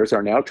operators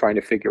are now trying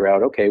to figure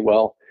out, okay,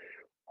 well,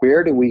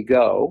 where do we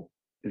go?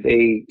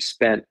 They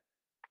spent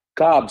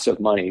gobs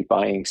of money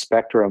buying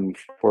spectrum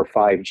for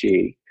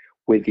 5G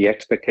with the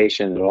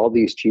expectation that all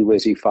these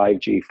gee-whizzy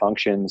 5G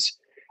functions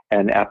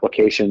and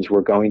applications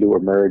were going to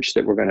emerge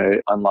that were going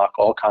to unlock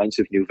all kinds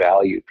of new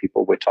value.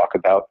 People would talk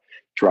about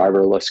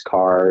driverless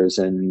cars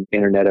and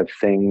Internet of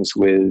Things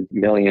with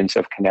millions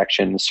of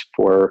connections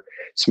for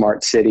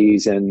smart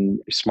cities and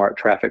smart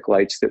traffic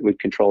lights that would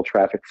control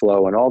traffic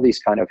flow and all these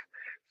kind of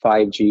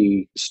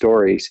 5G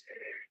stories,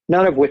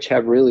 none of which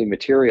have really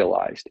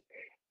materialized.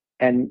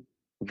 And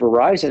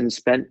Verizon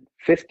spent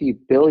 $50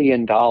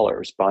 billion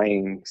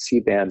buying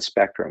C-band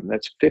spectrum.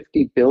 That's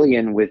 $50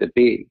 billion with a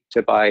B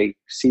to buy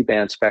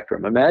C-band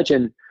spectrum.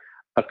 Imagine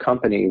a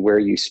company where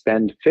you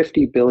spend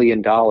 $50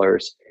 billion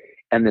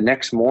and the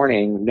next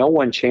morning, no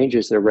one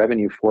changes their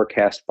revenue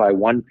forecast by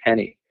 1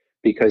 penny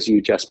because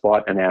you just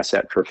bought an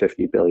asset for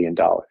 $50 billion.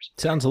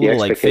 Sounds a little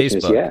like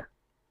Facebook.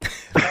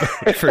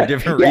 For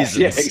different reasons.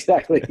 Yeah,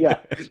 exactly. Yeah,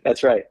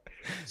 that's right.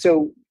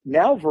 So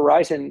now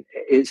Verizon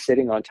is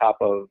sitting on top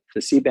of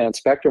the C-band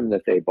spectrum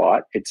that they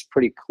bought. It's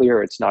pretty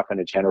clear it's not going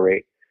to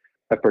generate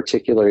a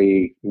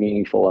particularly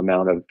meaningful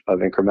amount of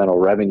incremental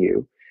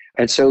revenue.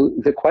 And so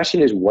the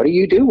question is, what do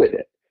you do with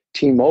it?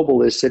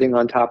 T-Mobile is sitting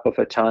on top of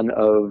a ton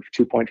of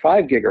 2.5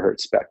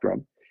 gigahertz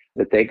spectrum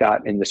that they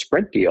got in the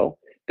Sprint deal.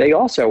 They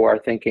also are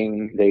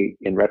thinking they,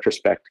 in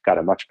retrospect, got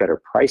a much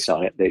better price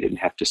on it. They didn't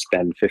have to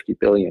spend $50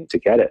 billion to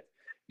get it.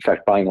 In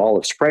fact, buying all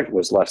of Sprint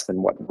was less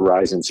than what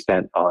Verizon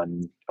spent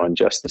on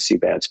just the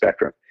C-band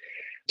spectrum.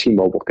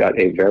 T-Mobile got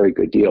a very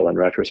good deal in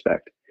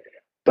retrospect.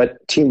 But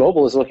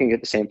T-Mobile is looking at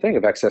the same thing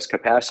of excess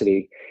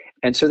capacity.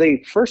 And so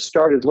they first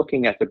started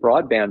looking at the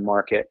broadband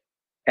market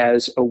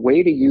as a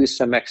way to use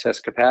some excess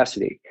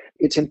capacity.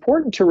 It's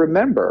important to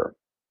remember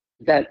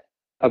that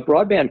a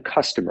broadband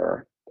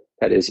customer,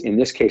 that is in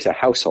this case a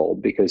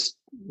household, because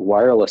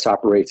wireless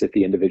operates at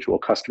the individual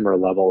customer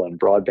level and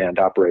broadband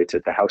operates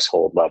at the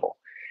household level.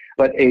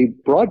 But a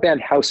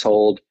broadband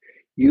household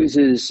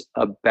uses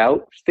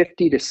about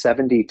 50 to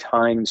 70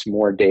 times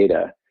more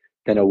data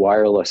than a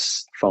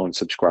wireless phone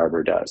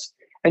subscriber does.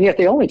 And yet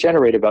they only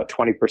generate about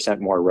 20%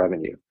 more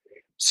revenue.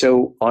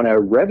 So on a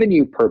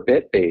revenue per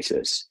bit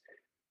basis,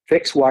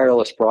 fixed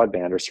wireless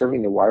broadband, or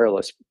serving the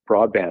wireless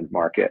broadband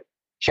market,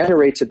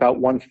 generates about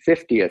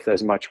 1/50th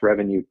as much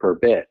revenue per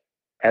bit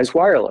as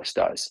wireless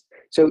does.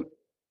 So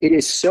it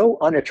is so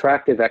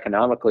unattractive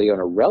economically on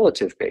a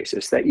relative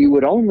basis that you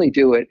would only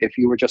do it if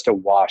you were just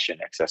awash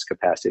in excess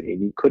capacity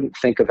and you couldn't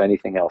think of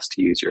anything else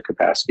to use your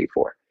capacity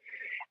for.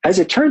 As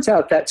it turns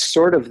out, that's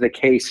sort of the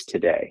case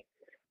today,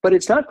 but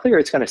it's not clear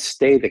it's going to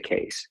stay the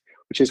case,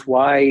 which is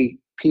why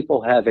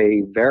people have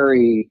a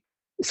very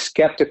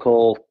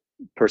skeptical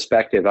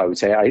perspective, I would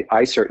say,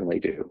 I certainly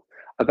do,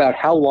 about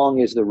how long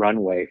is the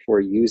runway for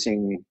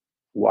using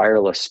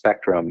wireless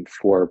spectrum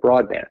for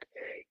broadband.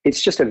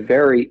 It's just a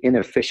very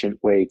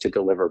inefficient way to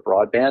deliver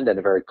broadband and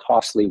a very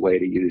costly way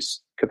to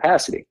use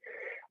capacity.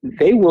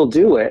 They will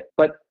do it,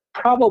 but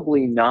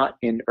probably not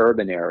in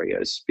urban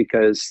areas,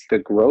 because the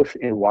growth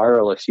in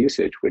wireless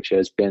usage, which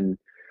has been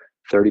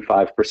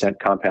 35%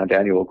 compound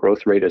annual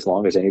growth rate as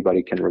long as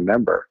anybody can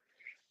remember,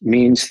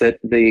 means that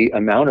the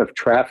amount of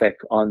traffic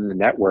on the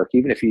network,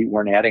 even if you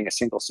weren't adding a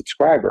single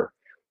subscriber,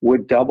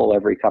 would double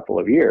every couple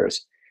of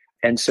years.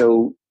 And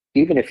so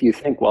even if you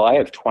think, well, I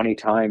have 20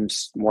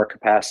 times more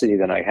capacity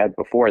than I had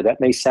before,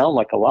 that may sound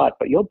like a lot,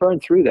 but you'll burn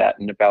through that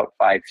in about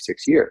 5-6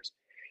 years.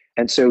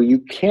 And so you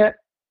can't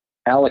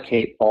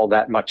allocate all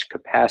that much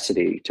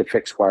capacity to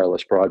fixed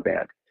wireless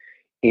broadband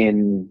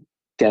in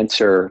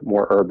denser,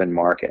 more urban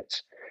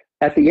markets.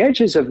 At the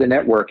edges of the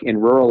network in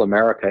rural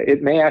America,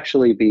 it may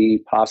actually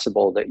be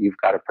possible that you've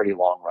got a pretty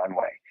long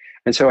runway.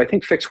 And so I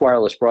think fixed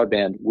wireless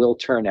broadband will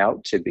turn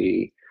out to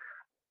be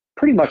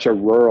pretty much a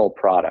rural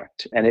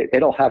product. And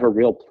it'll have a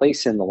real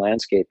place in the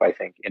landscape, I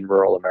think, in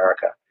rural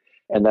America.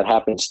 And that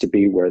happens to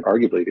be where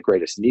arguably the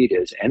greatest need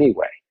is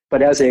anyway.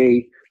 But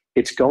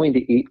it's going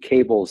to eat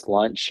cable's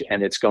lunch,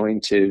 and it's going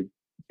to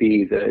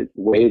be the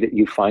way that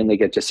you finally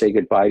get to say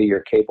goodbye to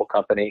your cable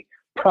company.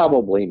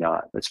 Probably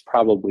not. It's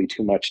probably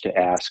too much to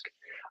ask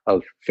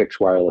of fixed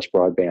wireless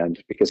broadband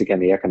because, again,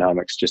 the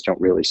economics just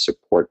don't really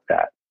support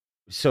that.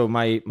 So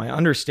my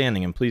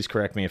understanding, and please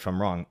correct me if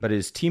I'm wrong, but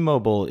is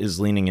T-Mobile is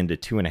leaning into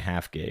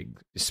 2.5 gig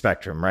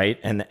spectrum, right?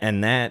 And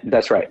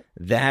that's right.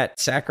 That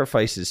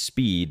sacrifices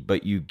speed,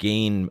 but you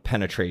gain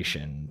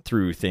penetration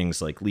through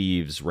things like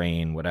leaves,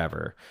 rain,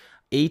 whatever.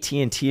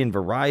 AT&T and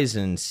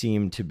Verizon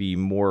seem to be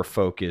more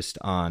focused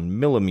on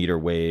millimeter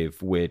wave,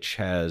 which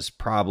has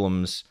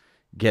problems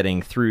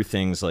getting through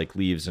things like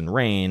leaves and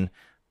rain,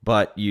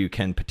 but you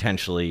can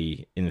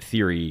potentially, in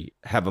theory,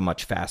 have a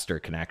much faster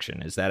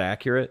connection. Is that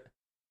accurate?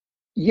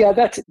 Yeah,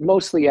 that's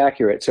mostly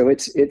accurate. So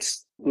it's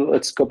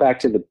let's go back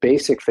to the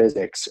basic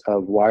physics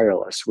of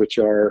wireless, which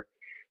are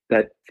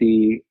that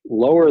the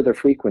lower the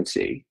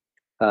frequency,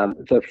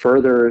 the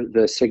further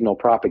the signal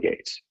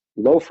propagates.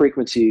 Low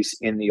frequencies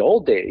in the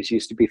old days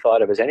used to be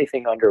thought of as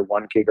anything under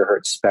 1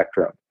 gigahertz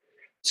spectrum.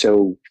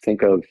 So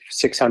think of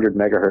 600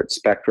 megahertz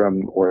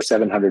spectrum or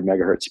 700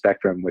 megahertz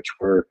spectrum, which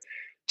were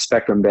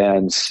spectrum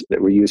bands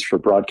that were used for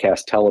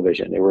broadcast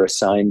television. They were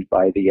assigned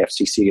by the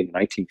FCC in the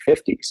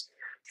 1950s.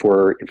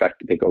 In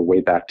fact, they go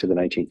way back to the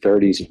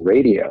 1930s in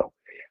radio.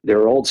 There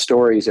are old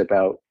stories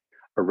about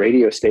a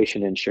radio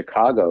station in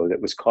Chicago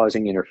that was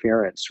causing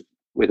interference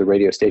with a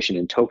radio station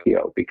in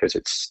Tokyo because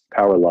its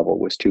power level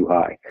was too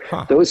high.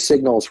 Huh. Those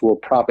signals will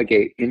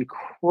propagate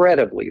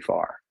incredibly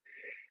far.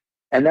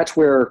 And that's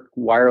where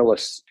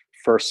wireless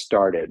first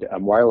started.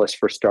 Wireless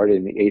first started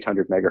in the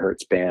 800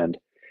 megahertz band,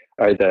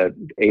 or the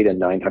 800 and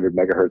 900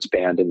 megahertz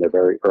band in the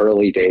very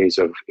early days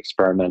of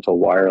experimental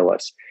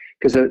wireless,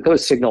 because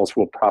those signals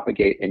will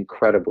propagate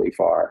incredibly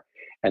far,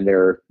 and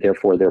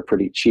therefore they're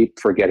pretty cheap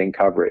for getting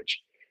coverage.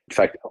 In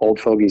fact, old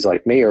fogies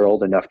like me are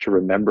old enough to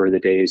remember the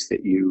days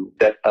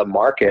that a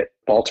market,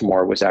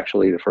 Baltimore was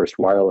actually the first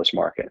wireless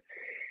market,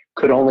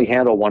 could only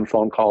handle one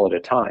phone call at a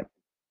time.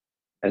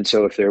 And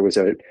so if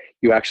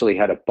you actually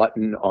had a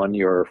button on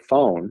your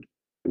phone,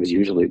 it was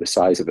usually the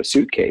size of a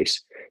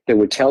suitcase, that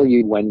would tell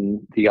you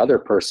when the other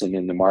person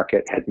in the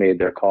market had made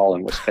their call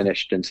and was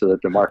finished, and so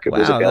that the market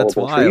was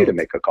available for you to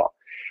make a call.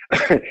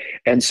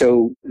 And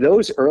so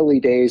those early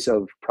days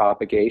of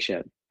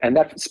propagation, and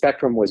that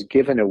spectrum was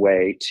given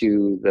away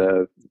to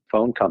the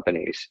phone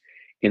companies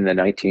in the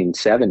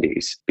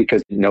 1970s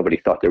because nobody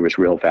thought there was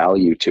real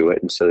value to it.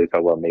 And so they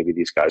thought, well, maybe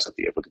these guys will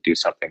be able to do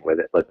something with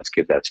it. Let's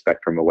give that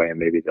spectrum away, and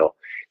maybe they'll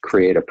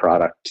create a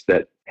product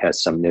that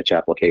has some niche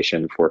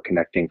application for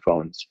connecting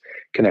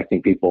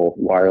people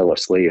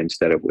wirelessly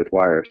instead of with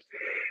wires.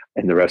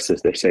 And the rest,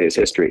 as they say, is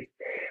history.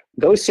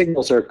 Those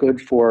signals are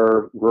good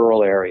for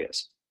rural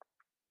areas.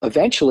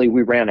 Eventually,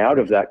 we ran out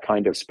of that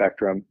kind of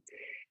spectrum,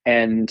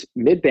 and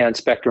mid-band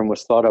spectrum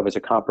was thought of as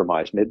a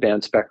compromise.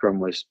 Mid-band spectrum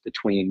was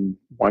between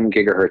 1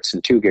 gigahertz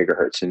and 2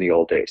 gigahertz in the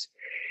old days.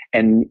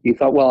 And you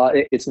thought, well,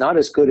 it's not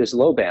as good as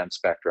low-band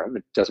spectrum.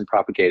 It doesn't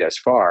propagate as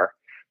far.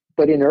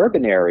 But in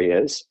urban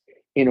areas,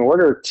 in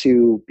order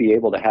to be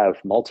able to have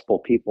multiple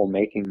people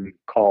making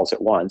calls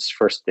at once,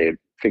 first they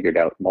figured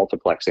out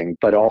multiplexing,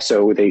 but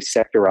also they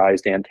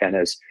sectorized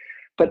antennas.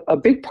 But a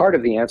big part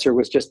of the answer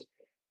was just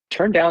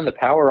turn down the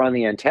power on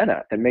the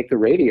antenna and make the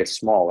radius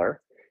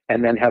smaller,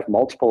 and then have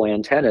multiple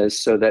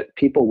antennas so that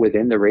people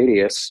within the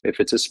radius, if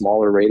it's a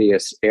smaller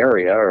radius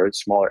area or a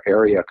smaller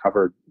area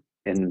covered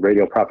in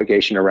radio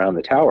propagation around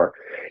the tower,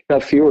 you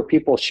have fewer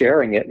people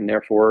sharing it and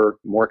therefore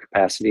more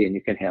capacity, and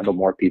you can handle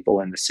more people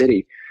in the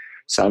city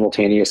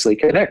simultaneously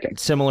connecting.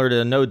 Similar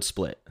to a node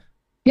split.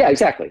 Yeah,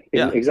 exactly.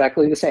 Yeah.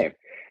 Exactly the same.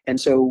 And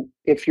so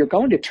if you're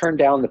going to turn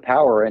down the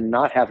power and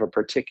not have a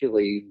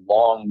particularly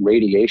long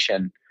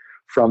radiation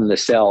from the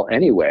cell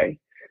anyway,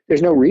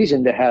 there's no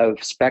reason to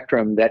have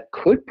spectrum that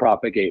could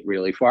propagate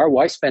really far.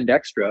 Why spend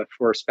extra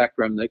for a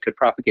spectrum that could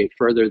propagate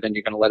further than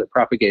you're going to let it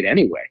propagate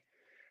anyway?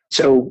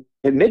 So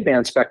the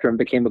mid-band spectrum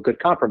became a good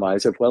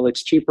compromise of, well,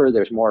 it's cheaper,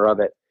 there's more of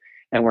it,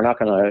 and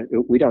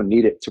we don't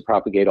need it to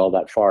propagate all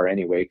that far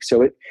anyway.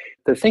 So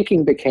the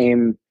thinking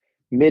became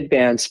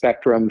mid-band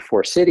spectrum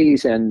for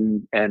cities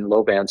and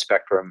low-band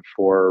spectrum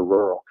for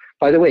rural.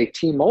 By the way,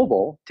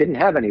 T-Mobile didn't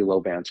have any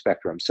low-band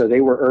spectrum, so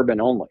they were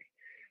urban only.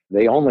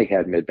 They only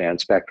had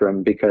mid-band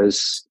spectrum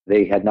because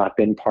they had not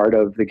been part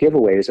of the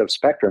giveaways of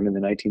spectrum in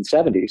the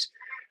 1970s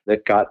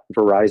that got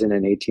Verizon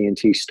and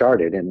AT&T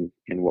started in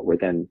what were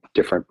then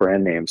different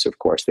brand names, of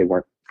course. They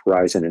weren't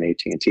Verizon and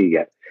AT&T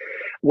yet.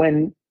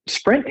 When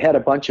Sprint had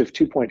a bunch of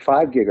 2.5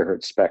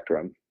 gigahertz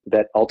spectrum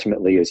that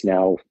ultimately is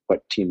now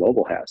what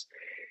T-Mobile has,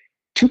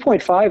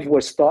 2.5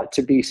 was thought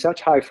to be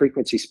such high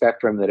frequency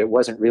spectrum that it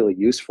wasn't really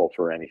useful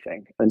for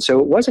anything. And so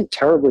it wasn't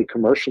terribly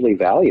commercially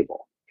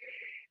valuable.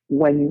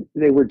 when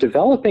they were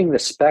developing the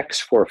specs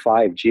for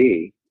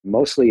 5G,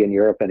 mostly in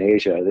Europe and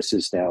Asia, this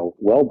is now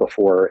well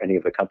before any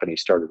of the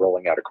companies started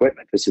rolling out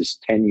equipment. This is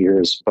 10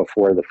 years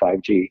before the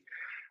 5G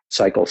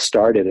cycle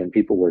started and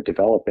people were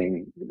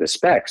developing the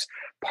specs.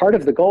 Part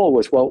of the goal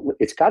was, well,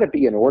 it's got to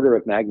be an order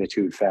of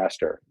magnitude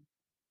faster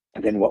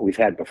than what we've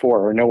had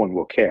before, or no one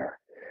will care.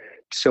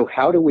 So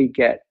how do we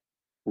get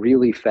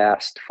really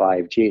fast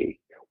 5G?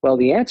 Well,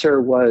 the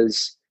answer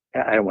was,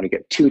 I don't want to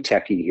get too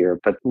techie here,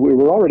 but we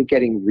were already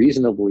getting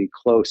reasonably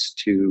close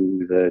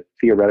to the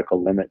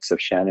theoretical limits of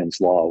Shannon's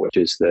law, which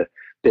is the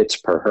bits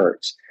per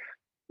hertz.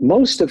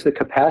 Most of the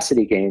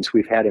capacity gains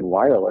we've had in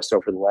wireless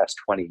over the last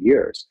 20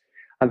 years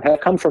have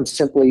come from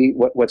simply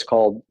what's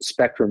called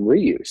spectrum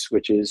reuse,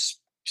 which is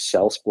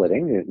cell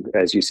splitting,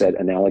 as you said,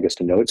 analogous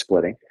to node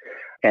splitting,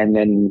 and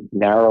then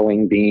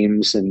narrowing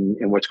beams and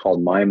what's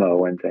called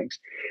MIMO and things.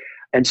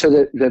 And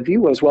so the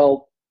view was,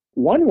 well,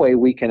 one way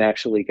we can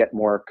actually get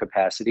more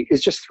capacity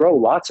is just throw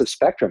lots of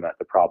spectrum at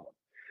the problem.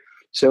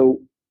 So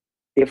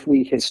if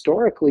we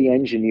historically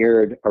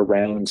engineered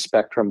around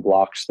spectrum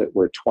blocks that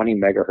were 20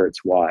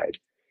 megahertz wide,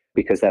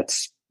 because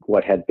that's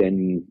what had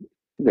been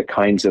the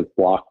kinds of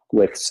block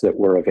widths that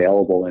were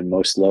available in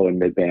most low and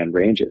mid-band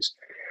ranges,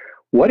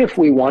 what if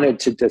we wanted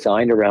to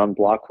design around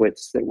block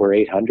widths that were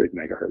 800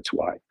 megahertz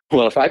wide?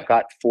 Well, if I've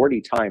got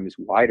 40 times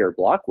wider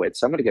block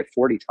widths, I'm going to get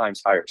 40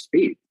 times higher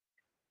speed.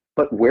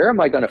 But where am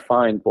I going to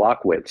find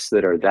block widths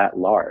that are that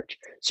large?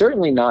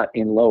 Certainly not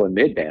in low and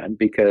mid-band,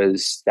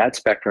 because that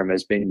spectrum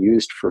has been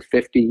used for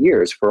 50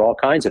 years for all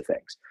kinds of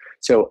things.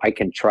 So I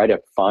can try to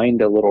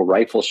find a little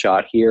rifle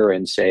shot here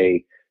and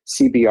say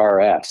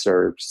CBRS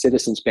or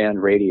citizens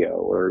band radio,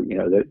 or,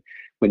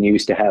 when you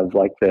used to have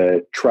like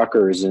the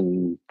truckers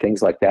and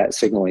things like that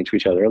signaling to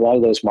each other. A lot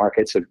of those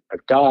markets have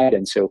died.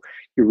 And so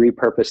you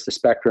repurpose the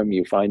spectrum,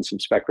 you find some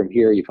spectrum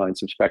here, you find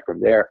some spectrum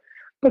there.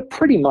 But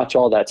pretty much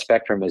all that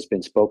spectrum has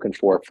been spoken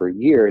for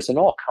years in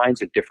all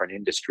kinds of different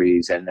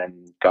industries and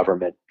then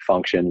government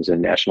functions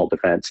and national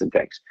defense and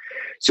things.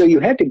 So you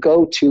had to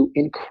go to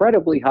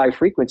incredibly high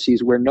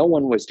frequencies where no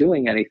one was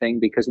doing anything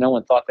because no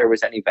one thought there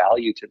was any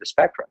value to the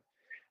spectrum.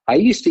 I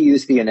used to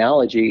use the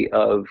analogy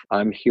of,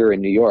 I'm here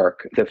in New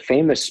York, the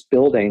famous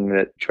building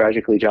that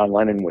tragically John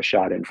Lennon was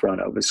shot in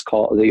front of is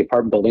called, the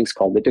apartment building's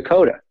called the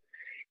Dakota.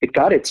 It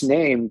got its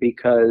name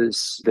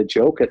because the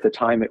joke at the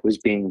time it was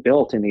being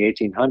built in the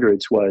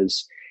 1800s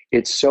was,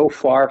 it's so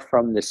far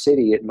from the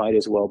city, it might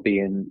as well be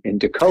in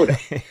Dakota.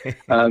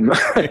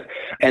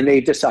 And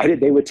they decided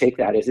they would take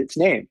that as its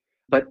name.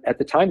 But at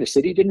the time, the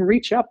city didn't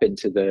reach up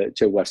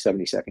to West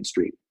 72nd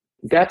Street.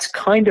 That's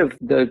kind of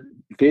the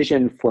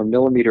vision for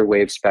millimeter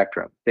wave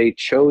spectrum. They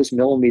chose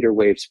millimeter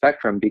wave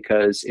spectrum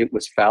because it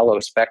was fallow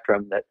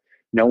spectrum that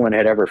no one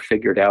had ever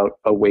figured out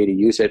a way to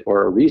use it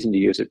or a reason to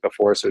use it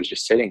before, so it was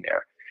just sitting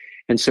there.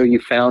 And so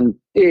you found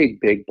big,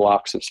 big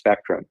blocks of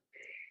spectrum.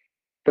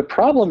 The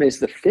problem is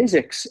the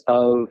physics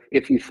of,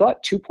 if you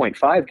thought 2.5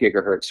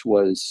 gigahertz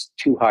was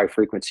too high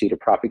frequency to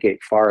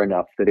propagate far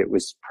enough that it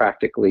was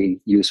practically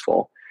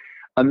useful,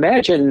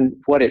 imagine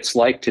what it's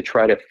like to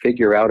try to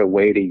figure out a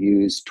way to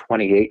use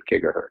 28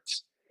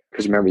 gigahertz.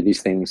 Because remember,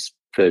 these things,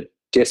 the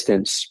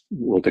distance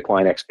will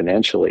decline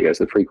exponentially as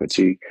the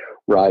frequency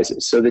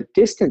rises. So the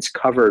distance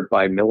covered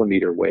by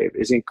millimeter wave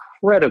is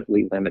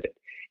incredibly limited.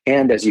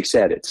 And as you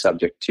said, it's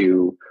subject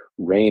to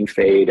rain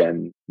fade,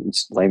 and in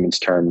layman's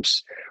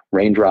terms,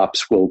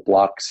 raindrops will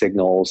block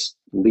signals,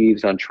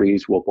 leaves on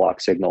trees will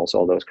block signals,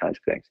 all those kinds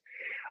of things.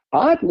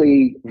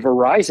 Oddly,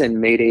 Verizon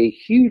made a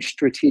huge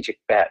strategic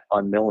bet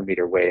on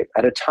millimeter wave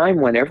at a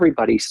time when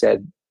everybody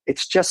said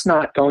it's just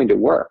not going to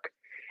work.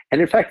 And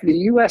in fact, the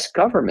US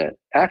government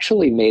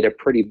actually made a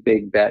pretty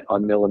big bet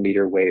on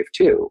millimeter wave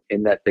too,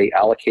 in that they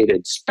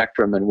allocated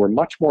spectrum and were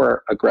much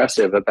more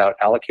aggressive about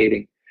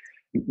allocating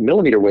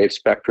millimeter wave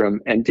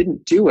spectrum and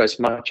didn't do as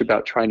much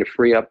about trying to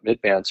free up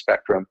mid-band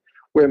spectrum,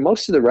 where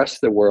most of the rest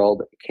of the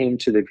world came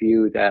to the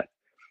view that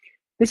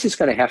this is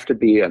going to have to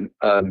be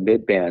a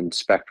mid-band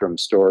spectrum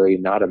story,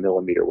 not a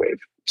millimeter wave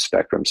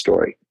spectrum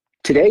story.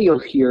 Today, you'll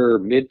hear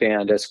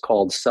mid-band as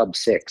called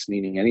sub-6,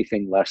 meaning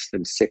anything less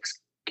than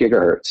 6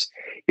 gigahertz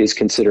is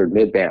considered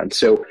mid-band.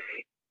 So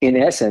in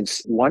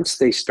essence, once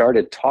they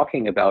started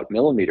talking about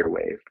millimeter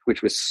wave,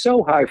 which was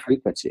so high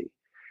frequency,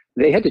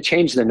 they had to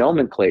change the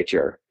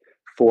nomenclature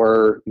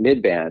for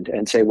mid-band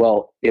and say,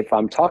 well, if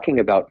I'm talking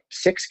about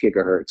 6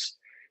 gigahertz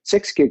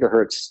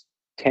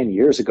 10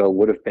 years ago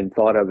would have been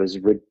thought of as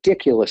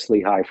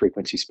ridiculously high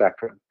frequency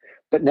spectrum.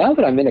 But now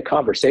that I'm in a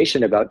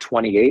conversation about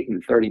 28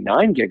 and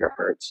 39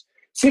 gigahertz,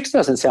 6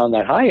 doesn't sound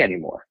that high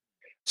anymore.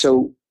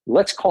 So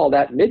let's call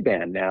that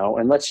mid-band now.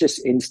 And let's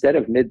just, instead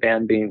of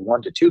mid-band being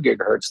 1 to 2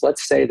 gigahertz,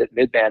 let's say that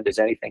mid-band is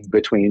anything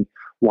between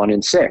 1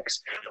 and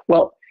 6.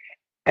 Well,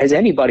 as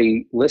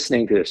anybody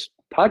listening to this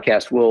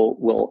podcast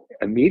will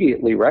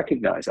immediately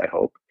recognize, I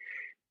hope,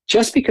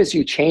 just because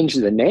you change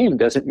the name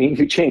doesn't mean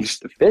you change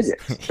the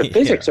physics. The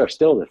physics are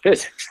still the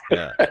physics.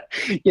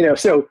 Yeah.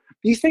 So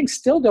these things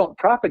still don't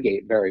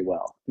propagate very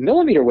well.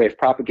 Millimeter wave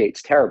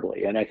propagates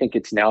terribly. And I think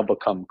it's now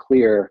become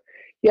clear,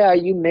 yeah,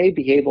 you may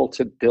be able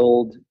to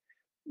build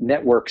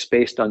networks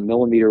based on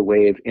millimeter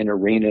wave in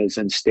arenas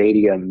and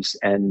stadiums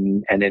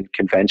and in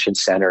convention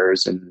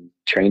centers and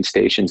train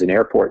stations and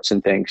airports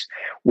and things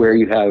where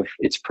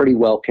it's pretty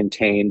well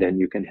contained and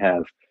you can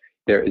have,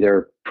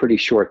 they're pretty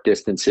short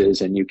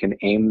distances and you can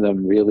aim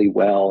them really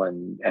well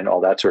and all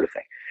that sort of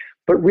thing.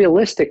 But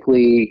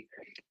realistically,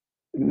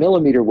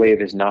 millimeter wave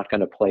is not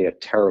going to play a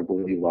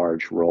terribly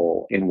large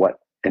role in what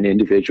an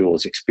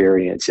individual's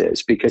experience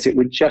is, because it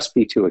would just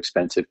be too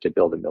expensive to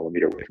build a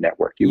millimeter wave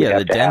network.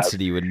 The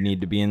density would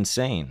need to be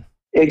insane.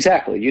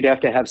 Exactly. You'd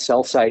have to have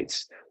cell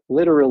sites,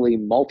 literally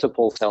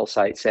multiple cell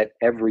sites at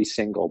every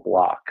single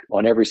block,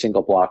 on every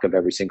single block of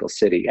every single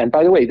city. And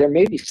by the way, there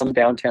may be some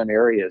downtown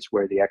areas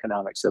where the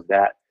economics of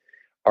that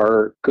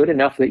are good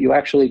enough that you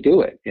actually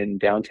do it in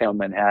downtown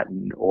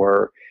Manhattan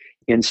or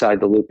inside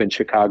the Loop in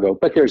Chicago,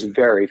 but there's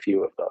very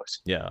few of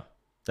those. Yeah,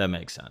 that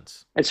makes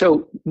sense. And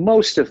so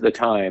most of the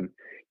time,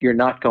 you're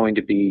not going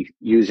to be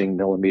using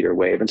millimeter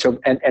wave. And so,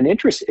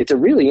 it's a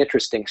really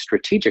interesting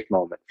strategic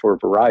moment for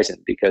Verizon,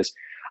 because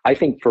I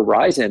think a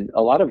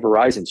lot of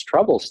Verizon's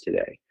troubles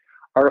today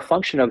are a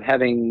function of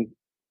having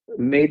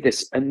made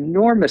this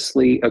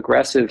enormously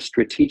aggressive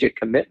strategic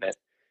commitment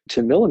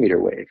to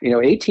millimeter wave.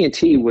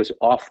 AT&T was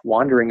off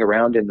wandering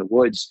around in the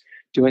woods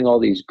doing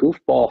all these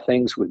goofball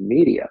things with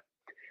media,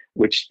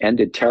 which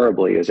ended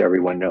terribly, as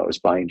everyone knows,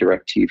 buying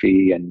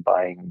DirecTV and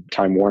buying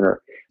Time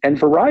Warner. And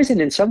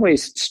Verizon, in some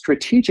ways,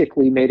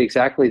 strategically made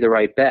exactly the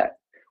right bet,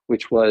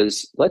 which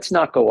was, let's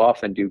not go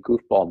off and do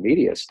goofball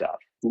media stuff.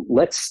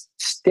 Let's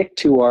stick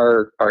to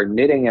our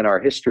knitting and our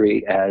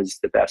history as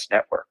the best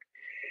network.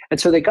 And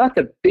so they got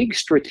the big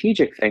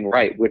strategic thing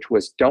right, which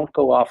was don't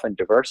go off and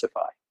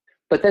diversify.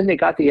 But then they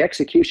got the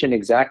execution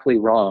exactly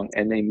wrong,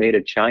 and they made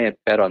a giant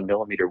bet on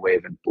millimeter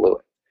wave and blew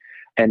it.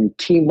 And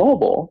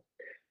T-Mobile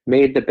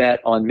made the bet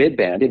on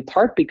midband, in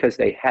part because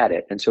they had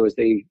it. And so as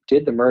they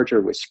did the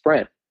merger with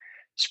Sprint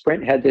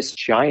had this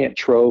giant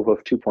trove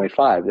of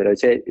 2.5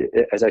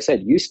 that, as I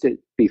said, used to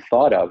be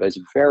thought of as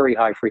very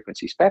high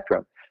frequency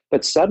spectrum.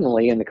 But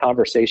suddenly in the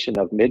conversation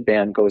of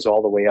midband goes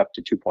all the way up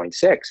to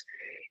 2.6,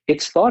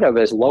 it's thought of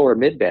as lower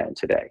midband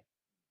today.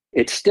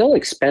 It's still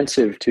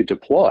expensive to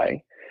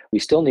deploy. We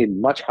still need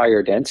much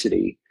higher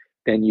density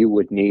than you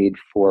would need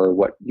for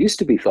what used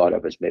to be thought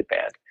of as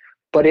midband.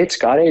 But it's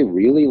got a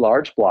really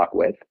large block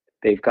width.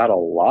 They've got a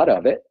lot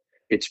of it.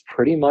 It's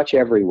pretty much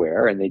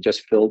everywhere, and they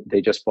just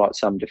bought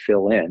some to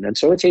fill in. And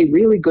so it's a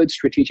really good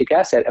strategic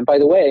asset. And by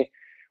the way,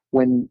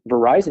 when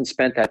Verizon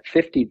spent that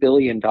 $50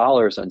 billion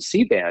on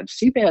C-band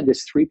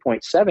is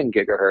 3.7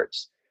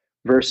 gigahertz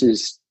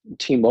versus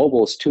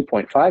T-Mobile's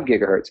 2.5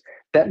 gigahertz.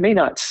 That may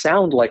not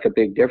sound like a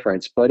big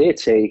difference, but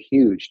it's a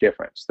huge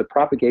difference. The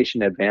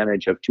propagation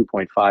advantage of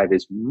 2.5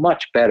 is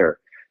much better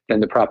than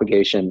the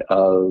propagation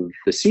of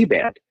the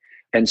C-band.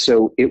 And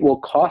so it will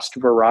cost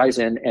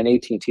Verizon, and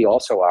AT&T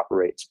also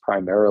operates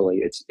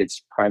primarily,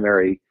 its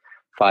primary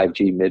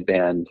 5G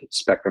midband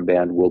spectrum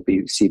band will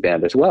be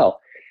C-band as well.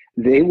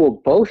 They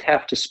will both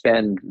have to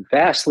spend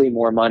vastly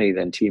more money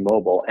than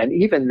T-Mobile. And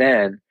even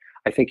then,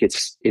 I think it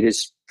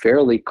is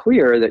fairly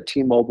clear that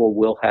T-Mobile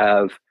will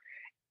have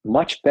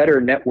much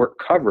better network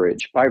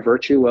coverage by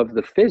virtue of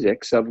the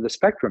physics of the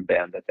spectrum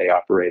band that they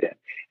operate in.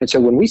 And so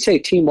when we say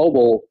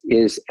T-Mobile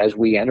is, as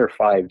we enter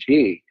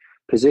 5G,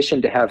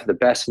 positioned to have the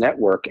best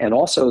network and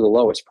also the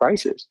lowest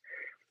prices,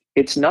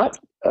 it's not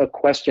a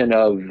question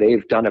of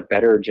they've done a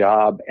better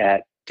job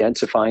at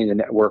densifying the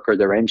network or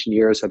their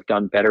engineers have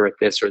done better at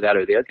this or that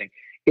or the other thing.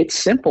 It's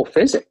simple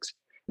physics.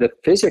 The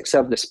physics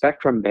of the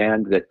spectrum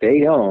band that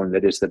they own,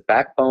 that is the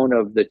backbone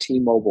of the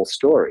T-Mobile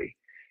story,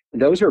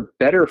 those are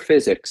better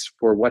physics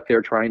for what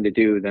they're trying to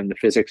do than the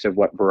physics of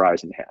what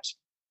Verizon has.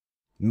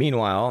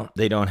 Meanwhile,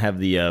 they don't have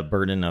the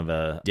burden of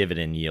a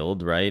dividend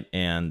yield, right?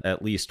 And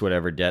at least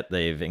whatever debt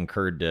they've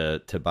incurred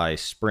to buy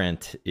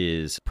Sprint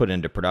is put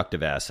into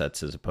productive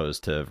assets as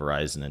opposed to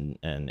Verizon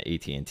and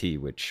AT&T,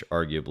 which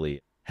arguably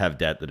have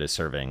debt that is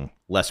serving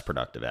less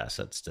productive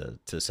assets,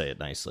 to say it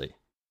nicely.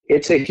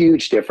 It's a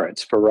huge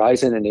difference.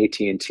 Verizon and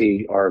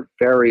AT&T are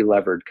very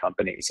levered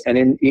companies.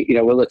 And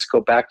let's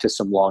go back to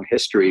some long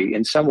history.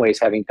 In some ways,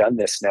 having done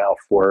this now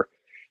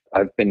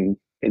I've been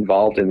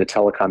involved in the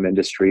telecom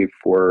industry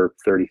for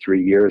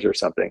 33 years or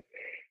something.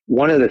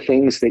 One of the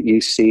things that you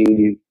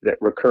see that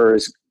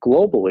recurs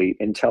globally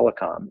in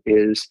telecom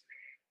is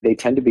they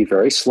tend to be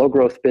very slow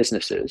growth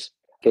businesses.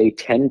 They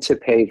tend to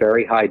pay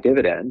very high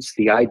dividends.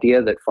 The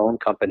idea that phone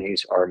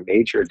companies are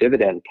major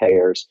dividend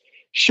payers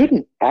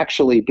shouldn't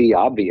actually be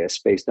obvious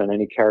based on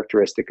any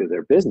characteristic of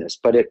their business,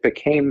 but it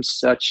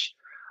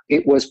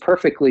was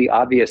perfectly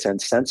obvious and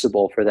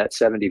sensible for that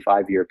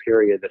 75-year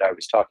period that I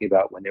was talking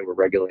about when they were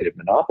regulated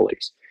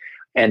monopolies.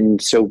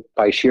 And so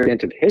by sheer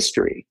dint of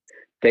history,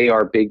 they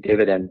are big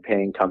dividend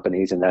paying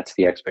companies, and that's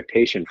the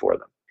expectation for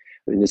them.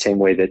 In the same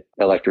way that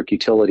electric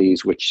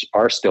utilities, which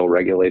are still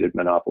regulated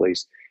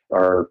monopolies,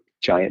 are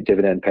giant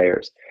dividend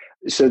payers.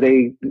 So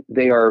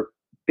they are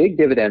big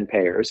dividend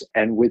payers,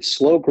 and with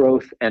slow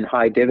growth and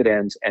high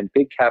dividends and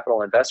big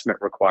capital investment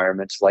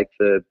requirements like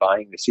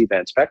buying the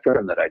C-band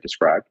spectrum that I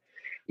described,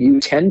 you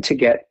tend to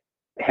get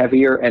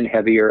heavier and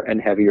heavier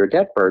and heavier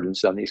debt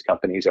burdens on these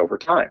companies over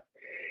time.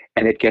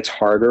 And it gets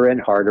harder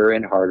and harder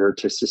and harder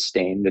to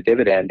sustain the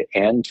dividend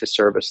and to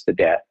service the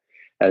debt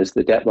as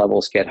the debt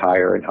levels get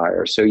higher and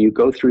higher. So you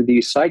go through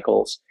these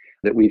cycles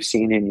that we've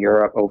seen in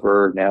Europe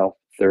over now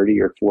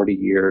 30 or 40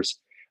 years.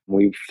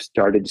 We've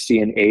started to see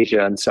in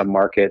Asia in some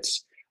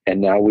markets,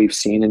 and now we've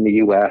seen in the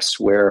US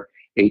where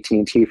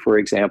AT&T, for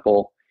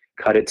example,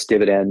 cut its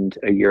dividend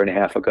a year and a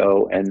half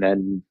ago and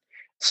then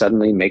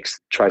suddenly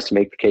tries to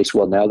make the case,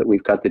 well, now that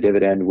we've cut the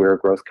dividend, we're a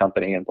growth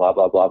company and blah,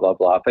 blah, blah, blah,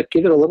 blah. But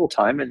give it a little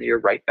time and you're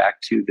right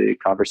back to the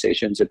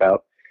conversations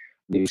about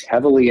these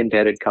heavily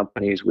indebted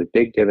companies with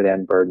big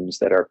dividend burdens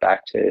that are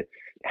back to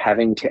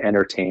having to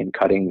entertain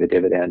cutting the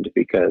dividend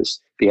because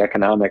the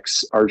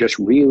economics are just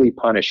really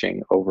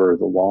punishing over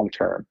the long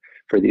term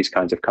for these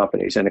kinds of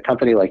companies. And a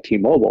company like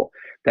T-Mobile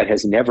that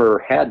has never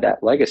had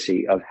that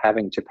legacy of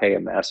having to pay a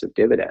massive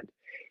dividend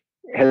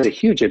has a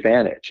huge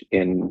advantage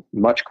in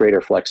much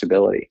greater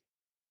flexibility.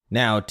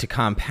 Now, to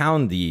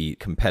compound the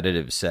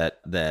competitive set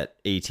that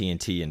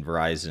AT&T and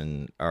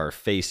Verizon are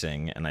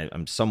facing, and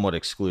I'm somewhat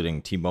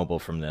excluding T-Mobile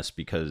from this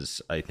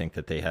because I think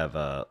that they have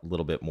a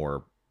little bit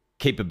more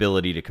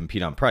capability to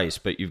compete on price,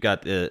 but you've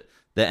got the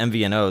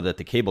MVNO that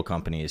the cable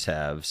companies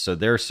have, so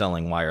they're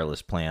selling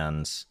wireless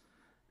plans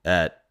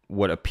at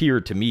what appear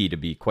to me to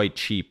be quite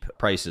cheap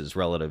prices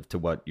relative to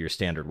what your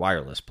standard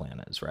wireless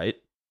plan is, right?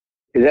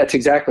 That's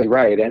exactly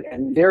right. And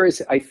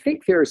I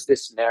think there's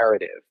this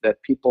narrative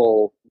that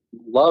people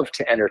love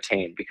to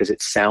entertain because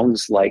it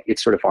sounds like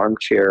it's sort of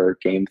armchair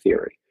game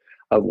theory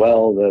of,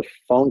 well, the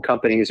phone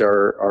companies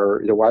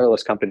the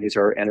wireless companies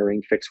are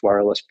entering fixed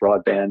wireless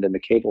broadband and the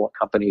cable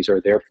companies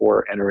are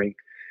therefore entering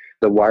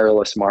the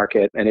wireless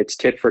market and it's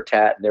tit for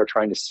tat and they're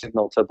trying to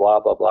signal to blah,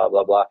 blah, blah,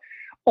 blah, blah.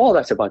 All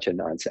that's a bunch of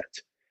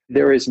nonsense.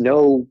 There is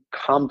no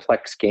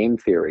complex game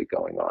theory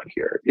going on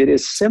here. It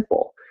is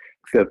simple.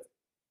 The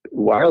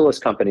wireless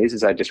companies,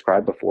 as I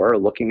described before, are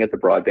looking at the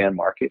broadband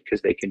market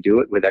because they can do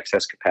it with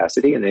excess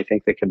capacity and they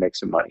think they can make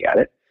some money at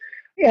it.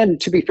 And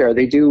to be fair,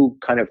 they do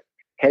kind of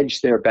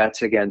hedge their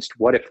bets against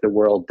what if the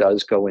world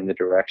does go in the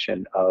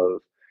direction of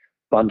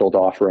bundled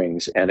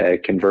offerings and a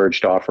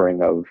converged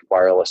offering of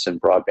wireless and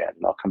broadband.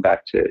 And I'll come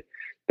back to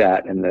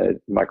that and the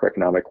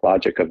microeconomic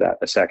logic of that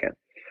in a second.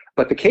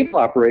 But the cable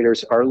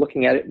operators are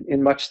looking at it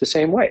in much the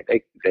same way.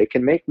 They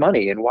can make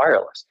money in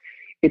wireless.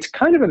 It's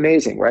kind of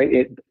amazing,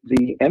 right?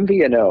 The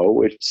MVNO,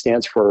 which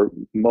stands for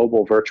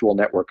Mobile Virtual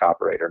Network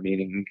Operator,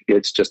 meaning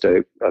it's just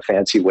a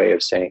fancy way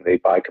of saying they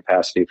buy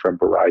capacity from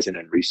Verizon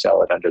and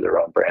resell it under their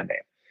own brand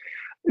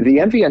name. The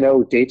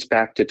MVNO dates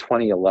back to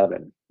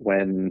 2011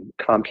 when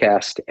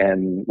Comcast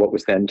and what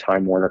was then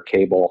Time Warner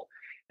Cable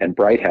and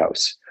Bright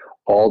House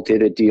all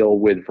did a deal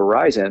with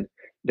Verizon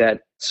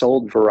that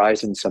sold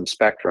Verizon some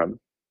spectrum.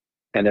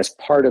 And as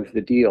part of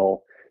the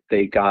deal,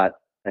 they got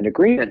an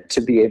agreement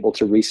to be able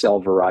to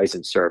resell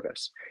Verizon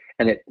service.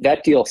 And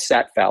that deal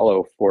sat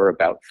fallow for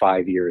about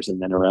 5 years.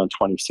 And then around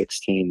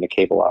 2016, the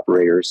cable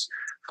operators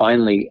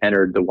finally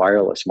entered the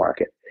wireless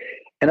market.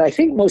 And I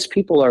think most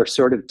people are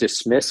sort of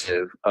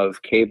dismissive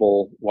of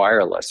cable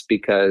wireless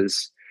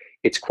because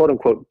it's quote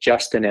unquote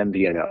just an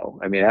MVNO.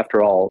 I mean,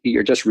 after all,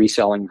 you're just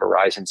reselling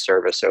Verizon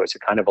service. So it's a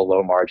kind of a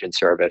low margin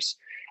service.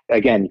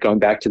 Again, going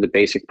back to the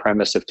basic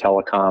premise of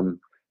telecom,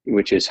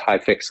 which is high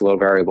fixed, low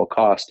variable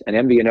cost. An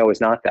MVNO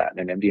is not that.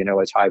 An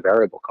MVNO is high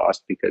variable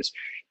cost because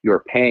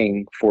you're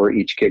paying for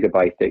each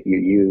gigabyte that you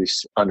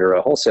use under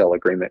a wholesale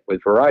agreement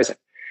with Verizon.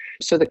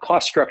 So the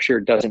cost structure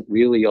doesn't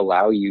really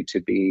allow you to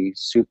be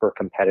super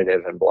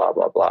competitive and blah,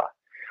 blah, blah.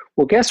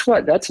 Well, guess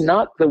what? That's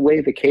not the way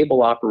the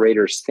cable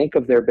operators think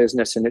of their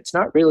business, and it's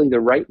not really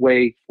the right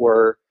way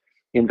for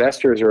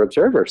investors or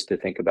observers to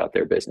think about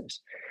their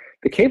business.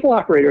 The cable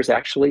operators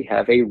actually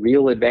have a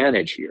real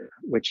advantage here,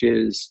 which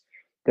is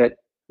that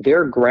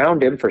their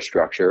ground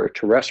infrastructure,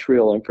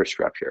 terrestrial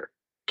infrastructure,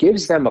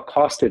 gives them a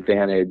cost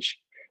advantage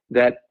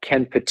that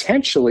can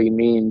potentially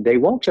mean they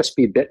won't just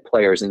be bit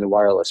players in the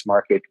wireless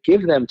market.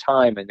 Give them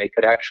time and they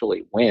could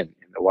actually win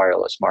in the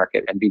wireless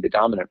market and be the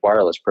dominant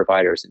wireless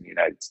providers in the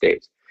United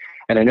States.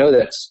 And I know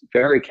that's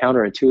very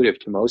counterintuitive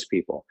to most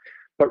people,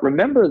 but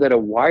remember that a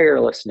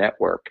wireless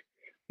network,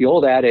 the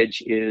old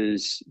adage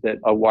is that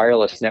a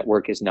wireless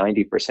network is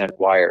 90%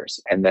 wires,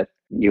 and that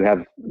you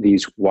have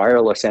these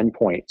wireless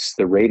endpoints,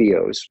 the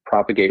radios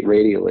propagate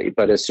radially,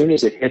 but as soon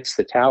as it hits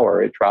the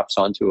tower, it drops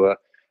onto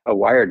a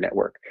wired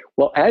network.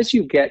 Well, as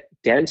you get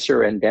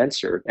denser and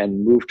denser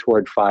and move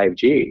toward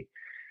 5G,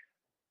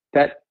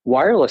 that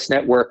wireless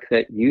network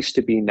that used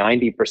to be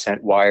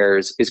 90%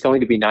 wires is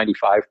going to be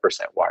 95%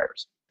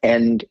 wires.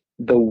 And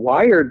the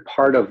wired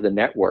part of the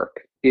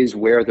network is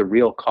where the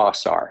real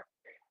costs are.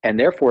 And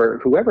therefore,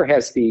 whoever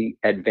has the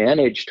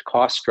advantaged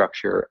cost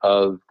structure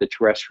of the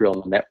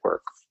terrestrial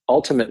network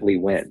ultimately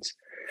wins.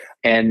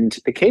 And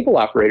the cable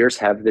operators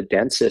have the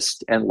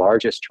densest and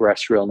largest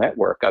terrestrial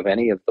network of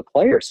any of the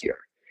players here.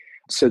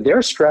 So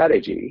their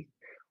strategy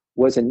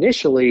was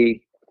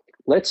initially,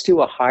 let's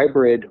do a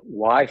hybrid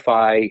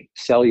Wi-Fi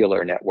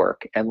cellular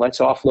network and let's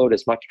offload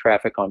as much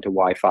traffic onto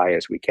Wi-Fi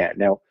as we can.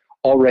 Now,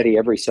 already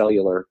every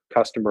cellular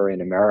customer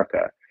in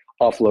America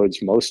offloads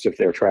most of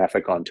their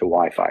traffic onto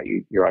Wi-Fi.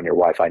 You're on your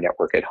Wi-Fi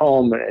network at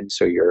home, and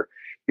so your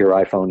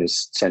iPhone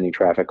is sending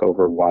traffic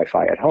over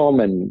Wi-Fi at home,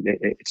 and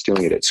it's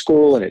doing it at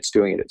school, and it's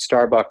doing it at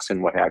Starbucks,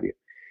 and what have you.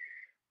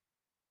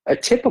 A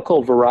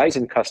typical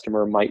Verizon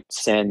customer might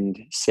send,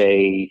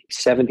 say,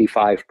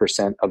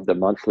 75% of the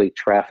monthly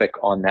traffic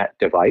on that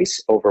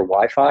device over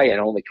Wi-Fi and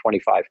only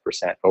 25%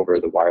 over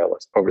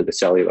the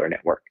cellular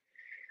network.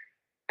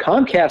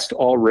 Comcast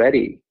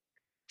already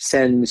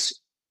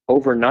sends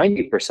over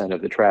 90%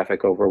 of the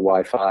traffic over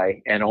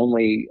Wi-Fi and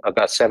only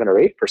about 7 or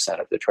 8%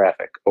 of the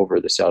traffic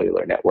over the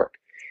cellular network.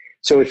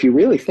 So if you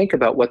really think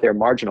about what their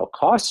marginal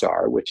costs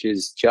are, which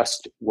is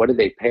just what do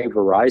they pay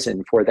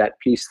Verizon for that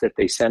piece that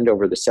they send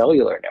over the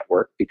cellular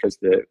network, because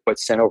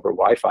what's sent over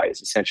Wi-Fi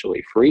is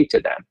essentially free to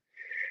them,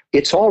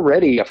 it's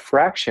already a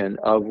fraction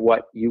of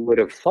what you would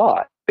have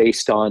thought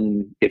based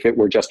on if it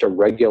were just a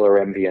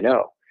regular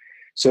MVNO.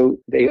 So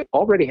they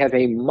already have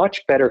a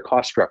much better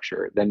cost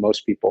structure than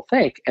most people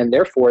think, and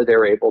therefore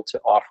they're able to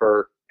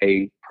offer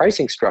a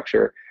pricing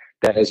structure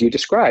that, as you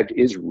described,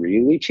 is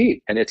really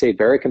cheap, and it's a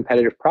very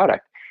competitive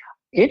product.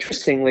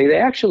 Interestingly, they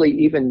actually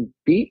even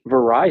beat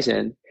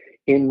Verizon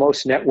in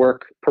most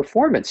network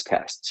performance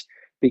tests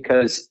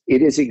because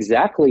it is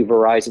exactly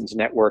Verizon's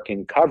network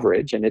in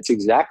coverage, and it's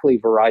exactly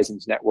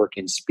Verizon's network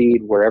in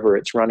speed wherever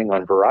it's running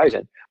on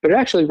Verizon, but it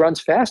actually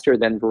runs faster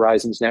than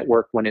Verizon's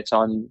network when it's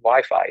on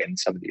Wi-Fi in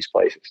some of these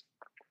places.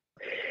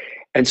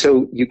 And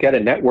so you get a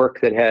network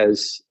that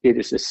it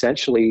is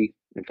essentially,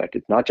 in fact,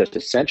 it's not just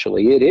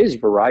essentially, it is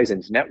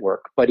Verizon's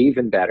network, but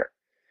even better.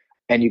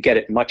 And you get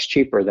it much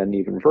cheaper than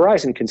even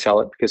Verizon can sell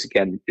it because,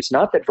 again, it's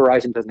not that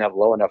Verizon doesn't have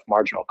low enough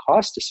marginal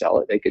cost to sell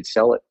it. They could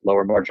sell it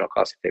lower marginal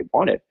cost if they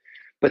wanted,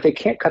 but they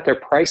can't cut their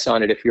price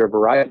on it. If you're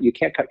Verizon, you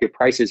can't cut your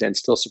prices and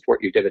still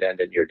support your dividend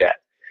and your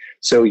debt.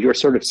 So you're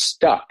sort of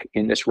stuck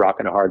in this rock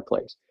and a hard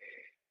place.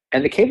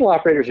 And the cable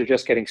operators are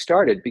just getting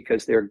started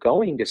because they're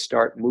going to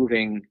start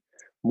moving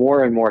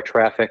more and more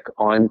traffic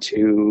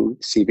onto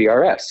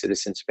CBRS,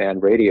 citizen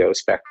band radio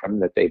spectrum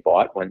that they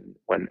bought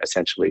when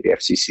essentially the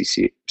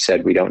FCC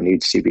said we don't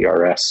need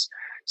CBRS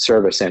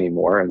service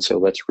anymore. And so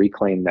let's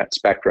reclaim that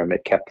spectrum.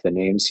 It kept the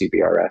name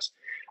CBRS,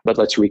 but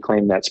let's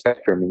reclaim that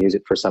spectrum and use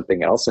it for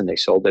something else. And they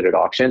sold it at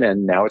auction,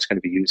 and now it's going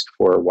to be used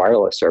for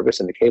wireless service.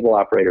 And the cable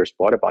operators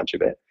bought a bunch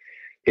of it.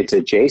 It's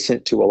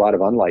adjacent to a lot of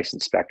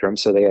unlicensed spectrum.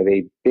 So they have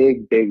a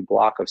big, big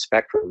block of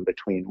spectrum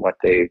between what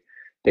they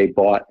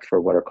bought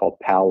for what are called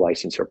PAL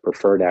license or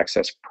preferred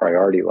access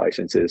priority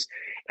licenses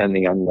and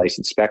the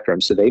unlicensed spectrum.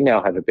 So they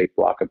now have a big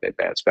block of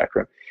mid-band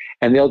spectrum.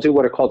 And they'll do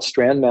what are called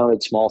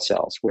strand-mounted small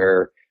cells,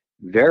 where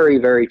very,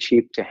 very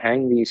cheap to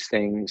hang these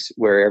things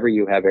wherever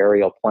you have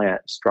aerial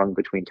plant strung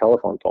between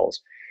telephone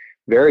poles.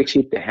 Very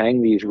cheap to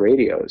hang these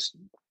radios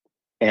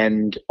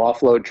and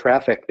offload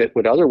traffic that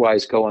would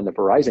otherwise go on the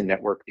Verizon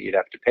network that you'd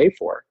have to pay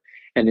for.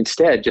 And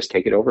instead, just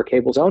take it over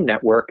cable's own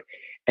network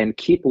and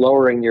keep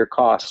lowering your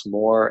costs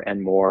more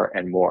and more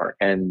and more.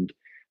 And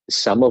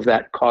some of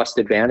that cost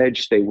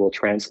advantage they will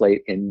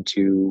translate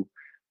into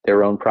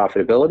their own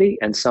profitability,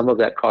 and some of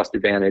that cost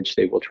advantage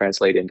they will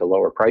translate into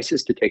lower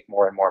prices to take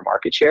more and more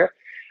market share.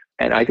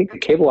 And I think the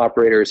cable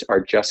operators are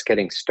just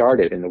getting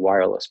started in the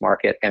wireless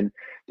market. And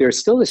there's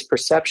still this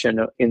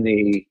perception in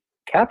the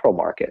capital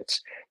markets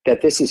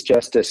that this is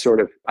just a sort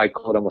of, I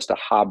call it almost a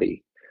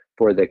hobby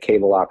for the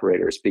cable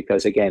operators,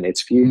 because again,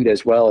 it's viewed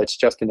as, well, it's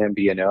just an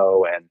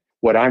MVNO, and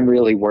what I'm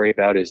really worried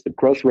about is the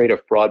growth rate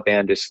of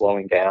broadband is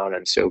slowing down.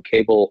 And so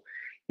cable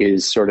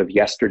is sort of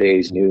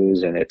yesterday's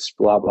news, and it's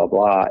blah, blah,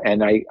 blah.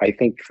 And I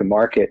think the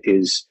market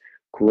is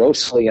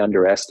grossly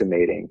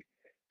underestimating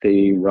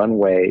the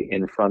runway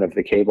in front of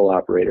the cable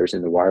operators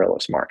in the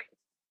wireless market.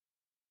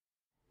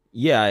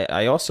 Yeah,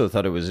 I also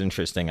thought it was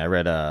interesting. I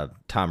read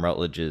Tom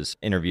Rutledge's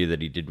interview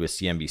that he did with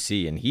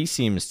CNBC, and he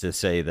seems to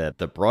say that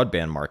the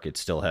broadband market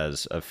still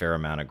has a fair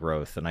amount of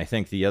growth. And I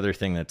think the other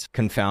thing that's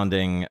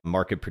confounding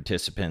market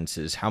participants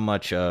is how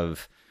much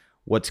of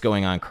what's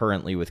going on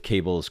currently with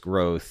cable's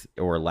growth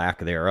or lack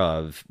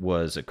thereof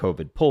was a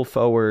COVID pull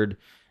forward.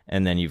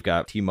 And then you've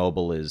got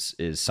T-Mobile is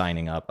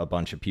signing up a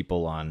bunch of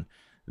people on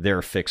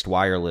their fixed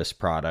wireless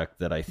product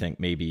that I think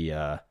maybe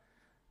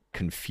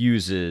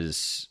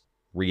confuses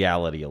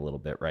reality a little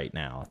bit right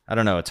now. I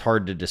don't know. It's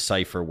hard to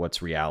decipher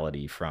what's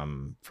reality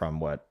from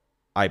what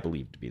I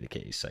believe to be the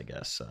case, I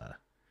guess.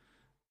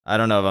 I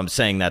don't know if I'm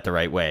saying that the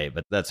right way,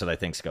 but that's what I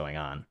think's going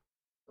on.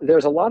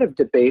 There's a lot of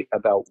debate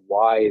about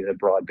why the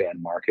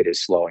broadband market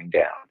is slowing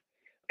down.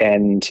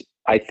 And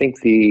I think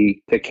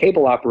the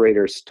cable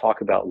operators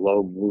talk about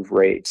low move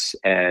rates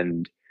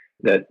and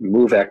that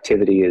move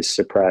activity is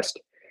suppressed.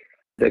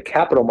 The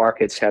capital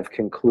markets have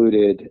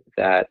concluded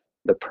that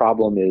the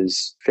problem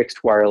is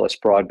fixed wireless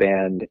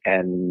broadband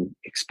and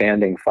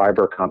expanding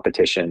fiber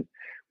competition.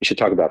 We should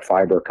talk about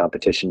fiber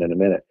competition in a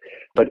minute,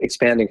 but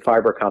expanding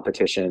fiber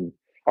competition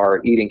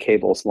are eating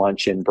cable's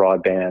lunch in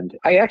broadband.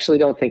 I actually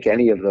don't think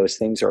any of those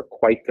things are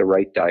quite the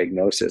right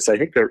diagnosis. I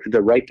think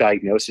the right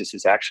diagnosis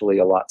is actually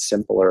a lot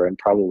simpler and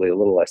probably a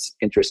little less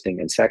interesting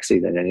and sexy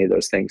than any of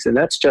those things. And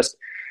that's just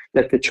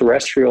that the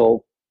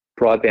terrestrial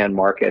broadband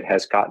market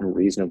has gotten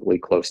reasonably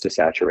close to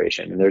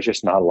saturation, and there's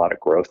just not a lot of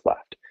growth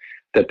left.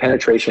 The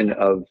penetration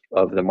of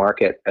the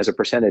market as a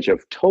percentage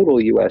of total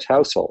US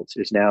households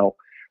is now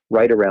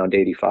right around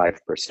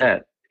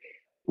 85%.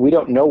 We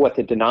don't know what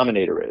the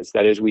denominator is.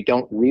 That is, we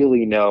don't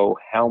really know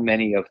how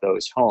many of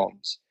those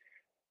homes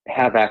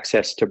have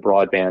access to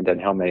broadband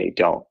and how many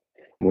don't.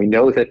 We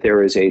know that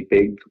there is a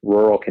big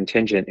rural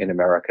contingent in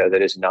America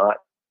that is not,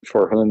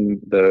 for whom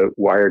the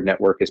wired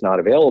network is not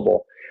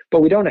available,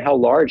 but we don't know how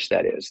large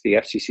that is. The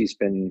FCC's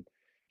been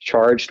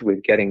charged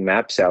with getting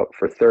maps out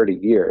for 30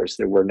 years,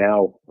 that we're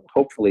now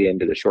hopefully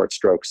into the short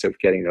strokes of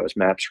getting those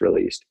maps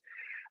released.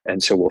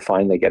 And so we'll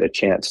finally get a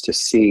chance to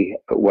see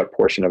what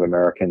portion of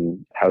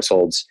American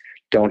households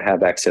don't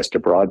have access to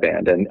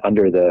broadband. And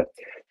under the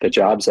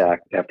Jobs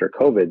Act after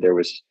COVID, there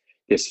was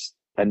this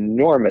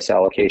enormous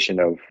allocation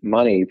of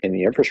money in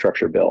the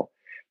infrastructure bill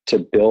to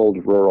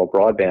build rural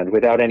broadband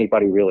without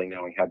anybody really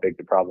knowing how big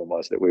the problem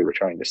was that we were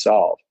trying to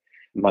solve.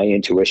 My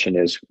intuition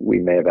is we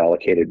may have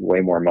allocated way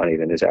more money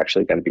than is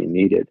actually going to be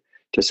needed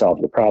to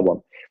solve the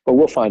problem, but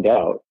we'll find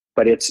out.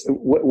 But it's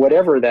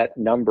whatever that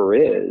number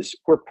is,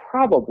 we're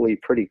probably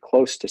pretty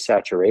close to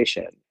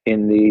saturation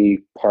in the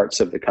parts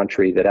of the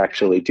country that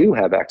actually do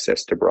have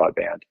access to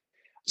broadband,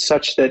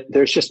 such that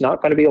there's just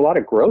not going to be a lot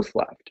of growth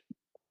left.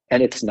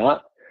 And it's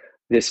not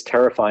this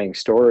terrifying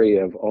story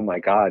of, oh my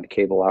God,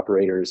 cable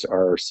operators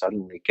are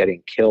suddenly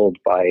getting killed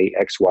by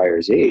X, Y,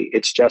 or Z.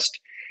 It's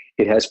just,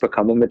 it has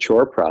become a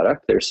mature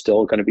product. There's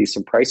still going to be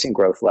some pricing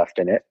growth left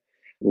in it,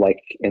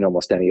 like in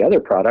almost any other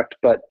product,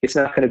 but it's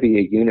not going to be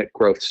a unit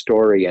growth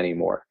story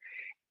anymore.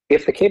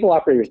 If the cable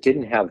operators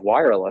didn't have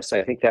wireless,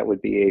 I think that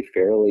would be a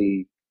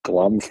fairly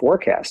glum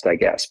forecast, I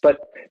guess. But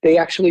they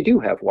actually do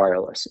have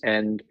wireless.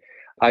 And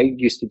I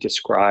used to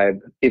describe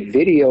if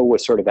video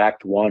was sort of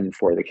act one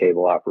for the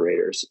cable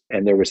operators.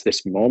 And there was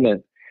this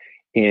moment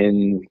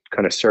in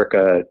kind of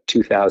circa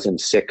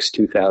 2006,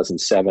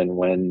 2007,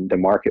 when the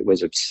market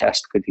was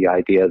obsessed with the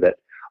idea that,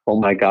 oh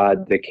my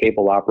God, the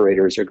cable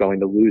operators are going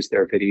to lose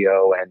their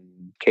video and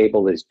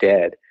cable is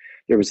dead.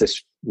 There was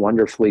this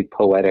wonderfully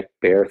poetic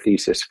bear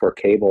thesis for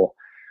cable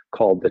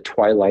called The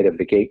Twilight of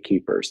the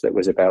Gatekeepers that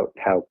was about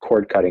how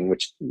cord cutting,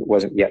 which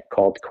wasn't yet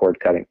called cord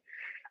cutting,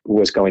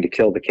 was going to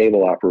kill the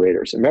cable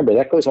operators. And remember,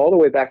 that goes all the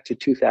way back to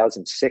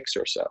 2006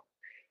 or so.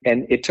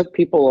 And it took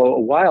people a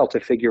while to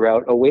figure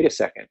out, oh, wait a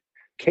second.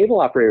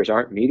 Cable operators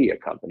aren't media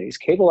companies.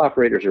 Cable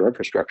operators are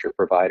infrastructure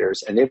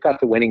providers, and they've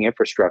got the winning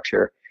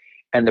infrastructure.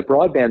 And the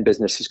broadband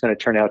business is going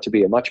to turn out to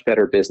be a much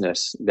better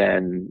business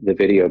than the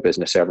video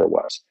business ever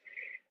was.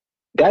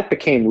 That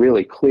became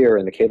really clear,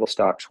 and the cable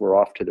stocks were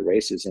off to the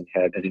races and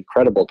had an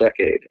incredible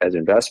decade as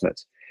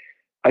investments.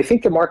 I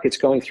think the market's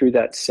going through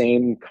that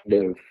same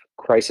kind of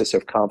crisis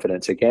of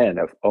confidence again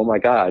of, oh my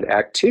God,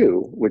 Act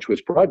Two, which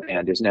was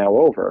broadband, is now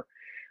over.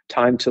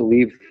 Time to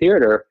leave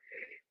theater.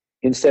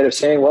 Instead of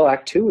saying, well,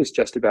 Act Two is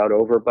just about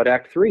over, but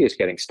Act Three is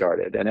getting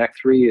started, and Act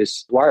Three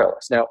is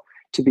wireless. Now,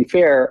 to be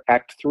fair,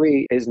 Act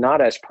Three is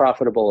not as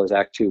profitable as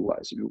Act Two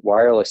was.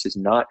 Wireless is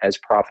not as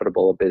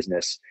profitable a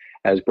business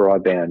as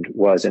broadband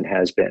was and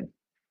has been.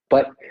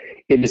 But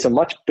it is a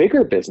much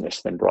bigger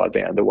business than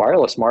broadband. The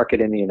wireless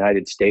market in the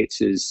United States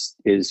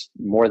is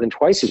more than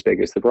twice as big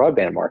as the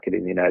broadband market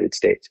in the United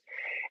States.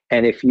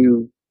 And if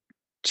you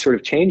sort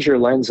of change your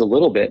lens a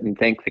little bit and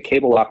think the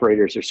cable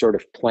operators are sort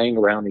of playing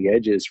around the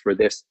edges for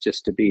this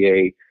just to be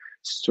a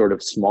sort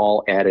of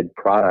small added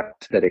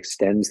product that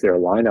extends their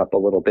lineup a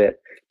little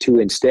bit, to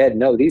instead,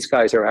 no, these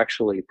guys are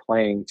actually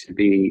playing to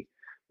be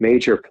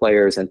major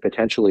players and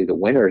potentially the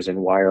winners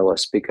in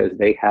wireless because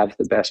they have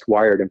the best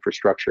wired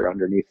infrastructure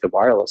underneath the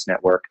wireless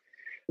network,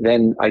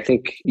 then I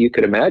think you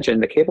could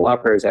imagine the cable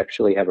operators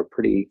actually have a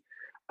pretty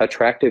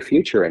attractive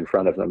future in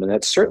front of them. And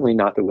that's certainly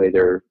not the way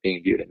they're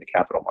being viewed in the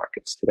capital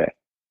markets today.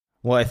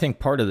 Well, I think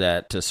part of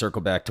that, to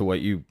circle back to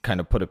what you kind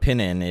of put a pin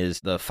in,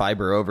 is the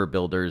fiber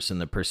overbuilders and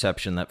the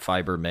perception that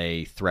fiber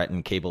may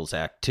threaten cable's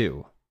Act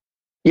Two.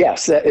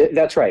 Yes,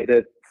 that's right.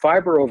 The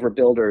fiber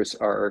overbuilders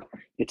are,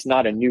 it's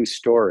not a new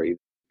story.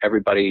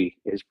 Everybody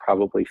is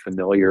probably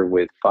familiar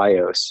with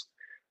Fios.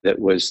 That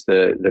was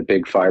the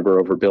big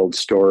fiber overbuild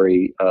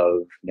story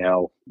of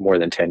now more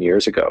than 10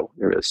 years ago.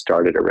 It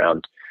started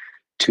around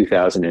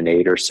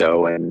 2008 or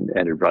so and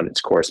had run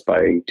its course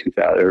by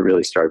 2000. It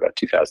really started about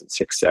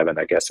 2006, 7,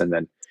 I guess, and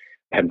then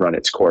had run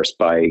its course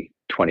by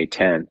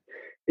 2010.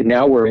 And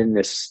now we're in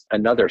this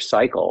another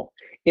cycle,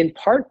 in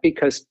part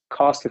because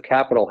cost of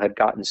capital had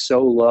gotten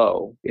so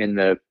low in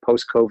the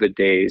post-COVID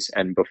days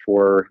and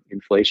before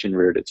inflation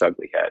reared its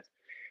ugly head,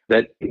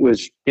 that it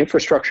was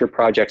infrastructure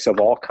projects of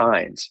all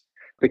kinds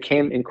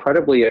became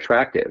incredibly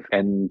attractive.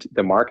 And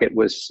the market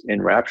was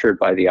enraptured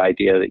by the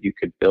idea that you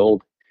could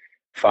build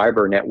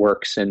fiber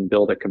networks and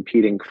build a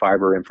competing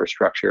fiber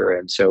infrastructure.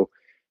 And so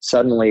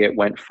suddenly it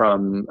went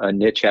from a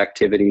niche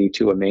activity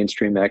to a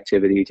mainstream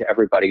activity to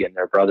everybody and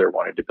their brother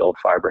wanted to build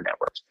fiber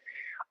networks.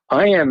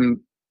 I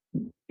am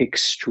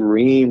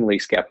extremely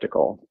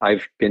skeptical.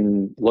 I've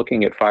been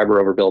looking at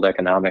fiber overbuild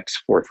economics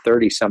for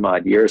 30 some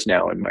odd years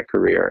now in my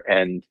career.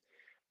 And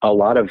a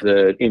lot of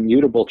the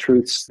immutable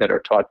truths that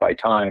are taught by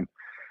time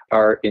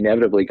are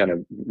inevitably going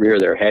to rear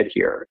their head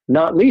here,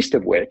 not least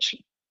of which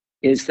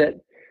is that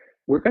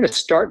we're going to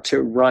start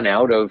to run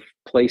out of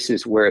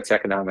places where it's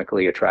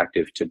economically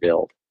attractive to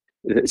build.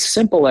 The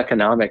simple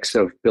economics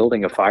of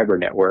building a fiber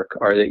network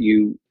are that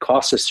you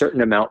cost a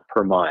certain amount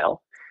per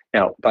mile.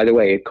 Now, by the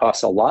way, it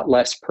costs a lot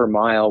less per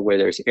mile where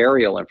there's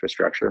aerial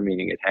infrastructure,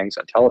 meaning it hangs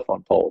on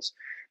telephone poles,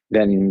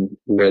 than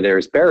where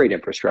there's buried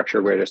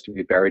infrastructure, where it has to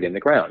be buried in the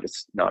ground.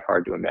 It's not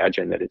hard to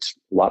imagine that it's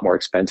a lot more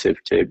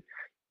expensive to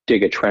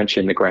dig a trench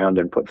in the ground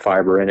and put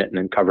fiber in it and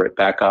then cover it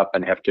back up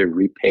and have to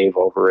repave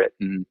over it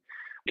and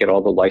get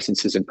all the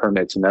licenses and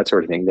permits and that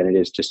sort of thing than it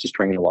is just to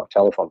string it along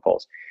telephone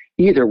poles.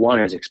 Either one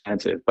is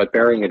expensive, but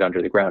burying it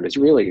under the ground is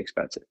really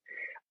expensive.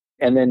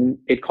 And then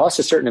it costs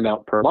a certain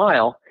amount per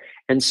mile.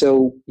 And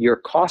so your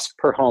cost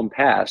per home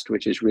passed,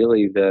 which is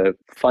really the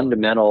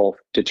fundamental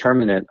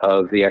determinant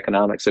of the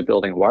economics of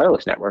building a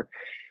wireless network,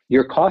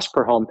 your cost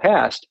per home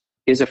passed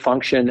is a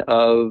function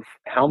of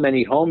how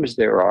many homes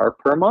there are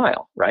per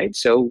mile, right?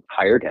 So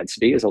higher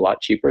density is a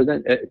lot cheaper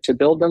to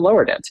build than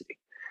lower density.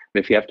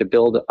 If you have to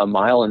build a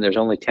mile and there's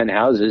only 10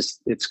 houses,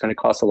 it's going to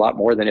cost a lot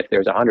more than if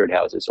there's 100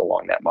 houses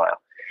along that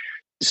mile.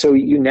 So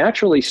you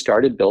naturally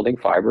started building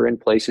fiber in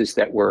places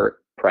that were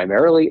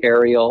primarily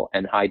aerial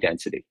and high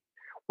density.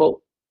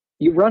 Well,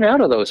 you run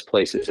out of those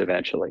places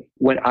eventually.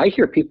 When I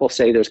hear people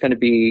say there's going to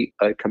be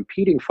a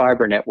competing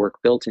fiber network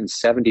built in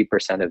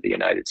 70% of the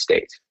United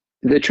States,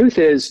 the truth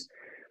is,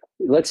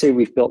 let's say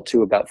we've built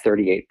to about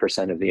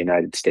 38% of the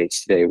United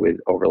States today with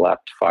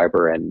overlapped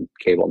fiber and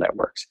cable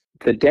networks.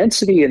 The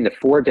density in the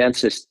four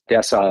densest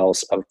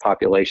deciles of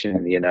population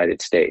in the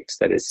United States,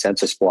 that is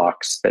census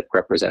blocks that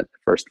represent the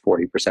first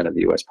 40% of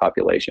the US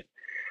population,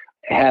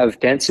 have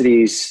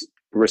densities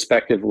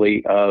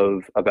respectively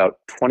of about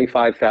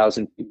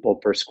 25,000 people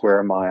per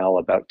square mile,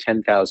 about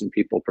 10,000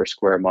 people per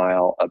square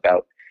mile,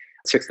 about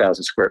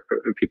 6,000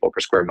 people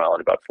per square mile,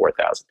 and about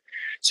 4,000.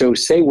 So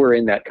say we're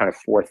in that kind of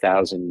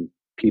 4,000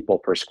 people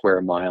per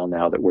square mile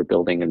now that we're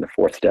building in the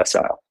fourth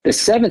decile. The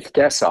seventh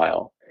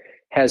decile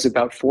has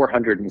about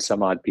 400 and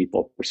some odd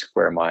people per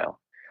square mile.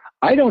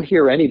 I don't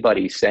hear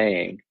anybody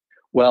saying,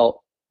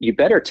 well, you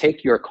better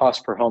take your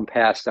cost per home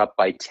passed up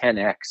by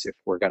 10x if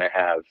we're going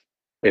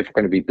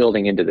to be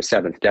building into the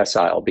seventh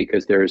decile,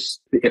 because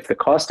if the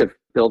cost of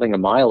building a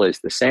mile is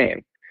the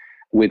same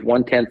with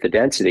 1/10 the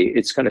density,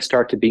 it's going to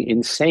start to be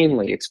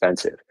insanely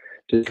expensive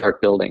to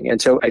start building. And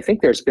so I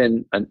think there's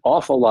been an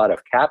awful lot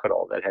of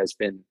capital that has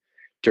been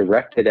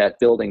directed at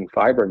building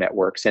fiber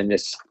networks, and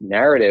this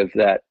narrative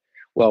that,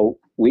 well,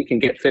 we can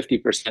get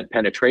 50%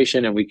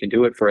 penetration and we can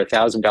do it for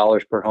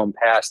 $1,000 per home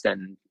passed,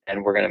 and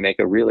we're going to make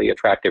a really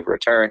attractive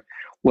return.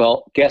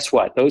 Well, guess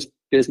what? Those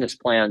business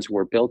plans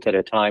were built at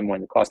a time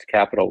when the cost of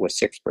capital was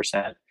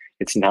 6%.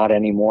 It's not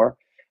anymore.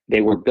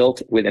 They were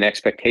built with an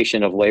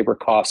expectation of labor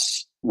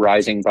costs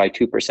rising by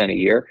 2% a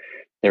year.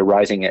 They're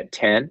rising at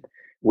 10%,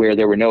 where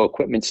there were no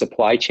equipment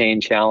supply chain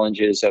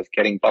challenges of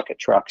getting bucket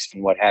trucks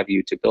and what have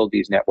you to build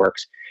these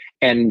networks.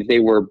 And they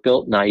were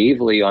built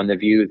naively on the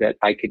view that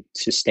I could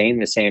sustain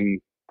the same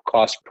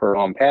cost per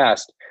home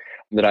passed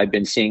that I've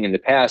been seeing in the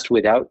past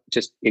without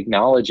just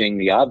acknowledging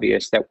the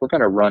obvious that we're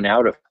going to run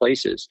out of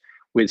places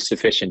with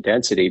sufficient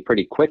density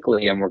pretty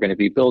quickly, and we're going to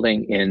be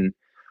building in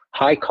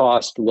high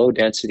cost, low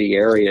density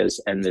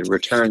areas, and the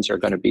returns are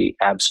going to be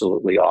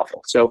absolutely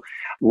awful. So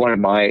one of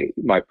my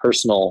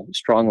personal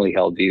strongly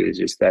held views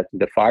is that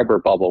the fiber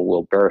bubble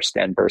will burst,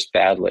 and burst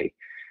badly,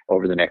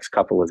 over the next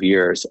couple of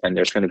years, and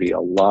there's going to be a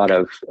lot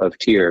of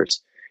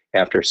tears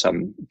after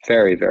some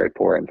very, very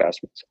poor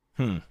investments.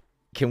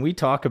 Can we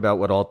talk about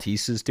what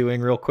Altice is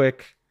doing real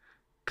quick?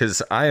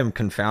 Because I am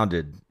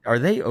confounded. Are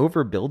they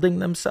overbuilding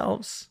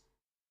themselves?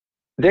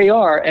 They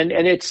are, and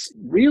it's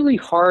really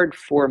hard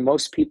for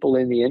most people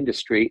in the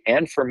industry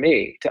and for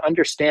me to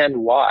understand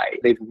why.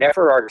 They've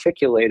never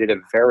articulated a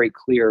very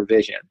clear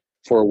vision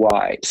for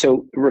why.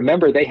 So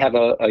remember, they have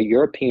a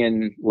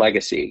European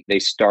legacy.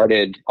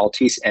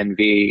 Altice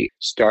NV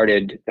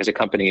started as a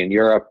company in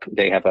Europe.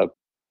 They have a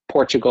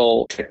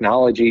Portugal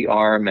technology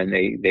arm, and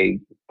they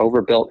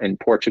overbuilt in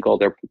Portugal.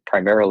 They're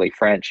primarily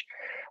French,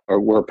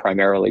 or were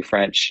primarily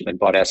French, and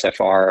bought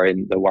SFR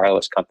and the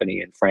wireless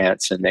company in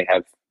France, and they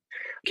have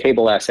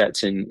cable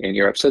assets in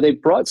Europe. So they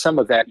brought some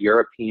of that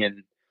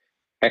European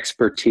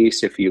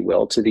expertise, if you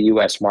will, to the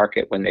US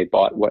market when they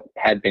bought what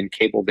had been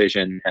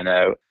Cablevision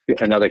and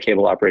another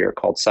cable operator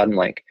called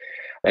Suddenlink,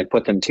 and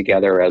put them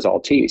together as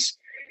Altice,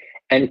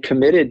 and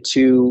committed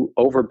to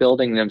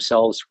overbuilding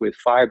themselves with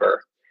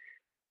fiber.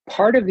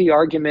 Part of the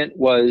argument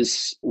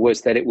was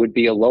that it would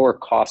be a lower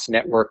cost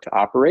network to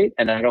operate,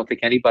 and I don't think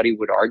anybody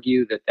would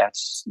argue that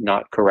that's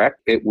not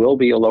correct. It will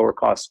be a lower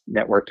cost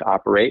network to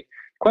operate.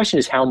 The question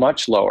is, how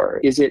much lower?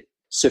 Is it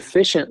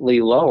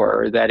sufficiently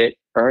lower that it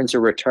earns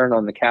a return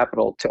on the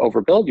capital to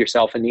overbuild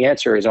yourself? And the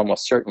answer is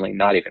almost certainly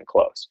not even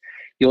close.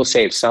 You'll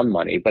save some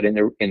money, but in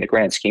the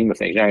grand scheme of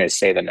things, you're not going to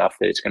save enough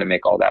that it's going to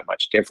make all that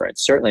much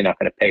difference. Certainly not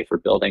going to pay for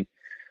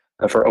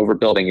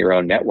overbuilding your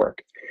own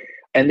network.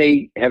 And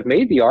they have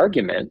made the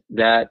argument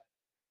that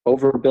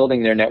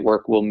overbuilding their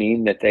network will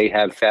mean that they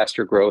have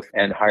faster growth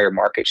and higher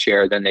market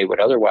share than they would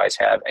otherwise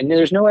have. And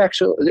there's no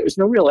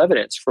real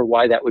evidence for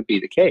why that would be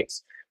the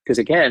case. Because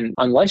again,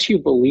 unless you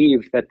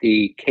believe that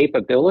the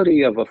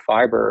capability of a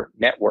fiber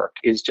network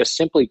is just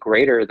simply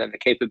greater than the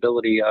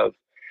capability of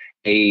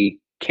a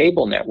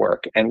cable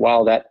network, and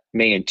while that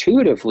may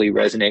intuitively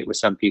resonate with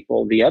some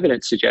people, the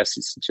evidence suggests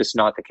it's just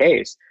not the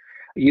case.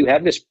 You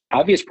have this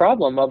obvious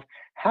problem of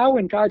how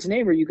in God's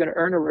name are you going to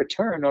earn a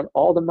return on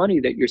all the money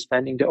that you're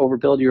spending to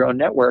overbuild your own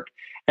network?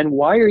 And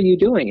why are you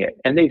doing it?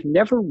 And they've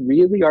never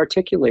really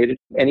articulated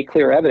any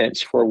clear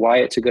evidence for why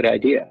it's a good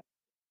idea.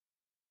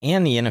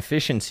 And the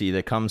inefficiency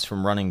that comes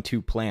from running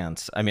two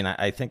plants. I mean,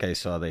 I think I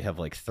saw they have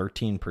like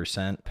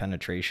 13%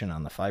 penetration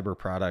on the fiber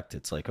product.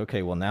 It's like,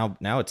 okay, well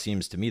now it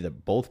seems to me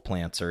that both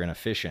plants are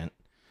inefficient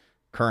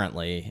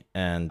currently.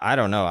 And I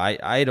don't know.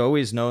 I'd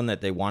always known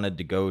that they wanted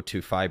to go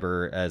to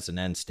fiber as an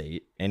end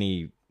state.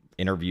 Any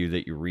interview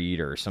that you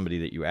read or somebody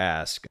that you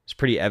ask, it's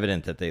pretty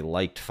evident that they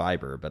liked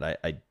fiber, but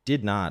I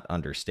did not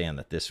understand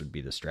that this would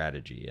be the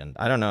strategy. And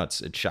I don't know,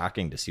 it's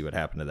shocking to see what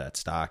happened to that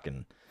stock.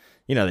 And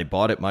they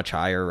bought it much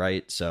higher,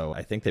 right? So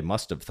I think they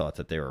must have thought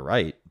that they were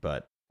right,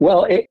 but...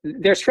 Well,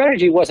 their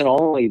strategy wasn't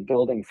only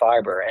building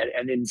fiber.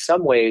 And in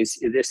some ways,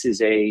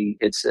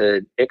 it's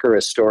a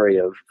Icarus story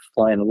of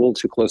flying a little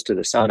too close to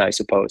the sun, I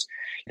suppose.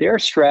 Their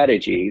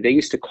strategy, they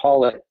used to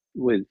call it,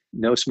 with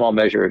no small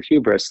measure of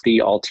hubris, the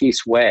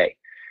Altice way,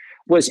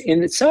 was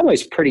in some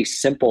ways pretty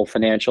simple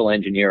financial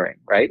engineering,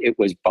 right? It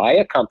was buy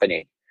a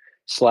company,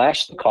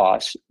 slash the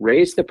costs,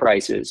 raise the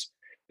prices,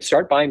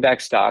 start buying back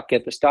stock,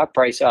 get the stock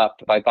price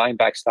up by buying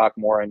back stock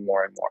more and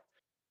more and more.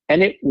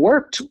 And it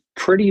worked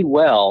pretty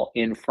well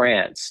in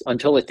France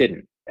until it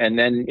didn't. And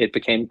then it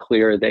became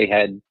clear they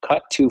had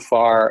cut too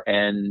far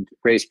and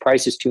raised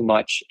prices too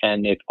much,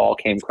 and it all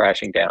came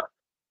crashing down.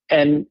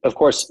 And of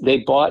course, they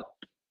bought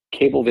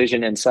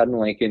Cablevision and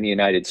Suddenlink in the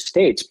United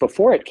States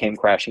before it came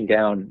crashing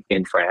down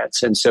in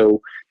France. And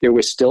so there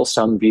was still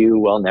some view,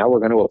 well, now we're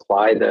going to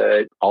apply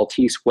the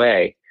Altice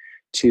way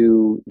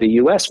to the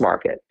US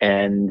market.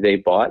 And they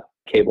bought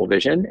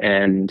Cablevision,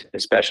 and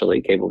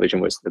especially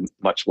Cablevision was the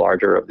much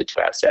larger of the two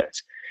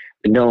assets.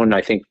 Known,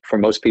 I think, for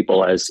most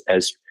people as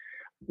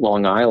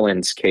Long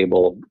Island's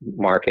cable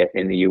market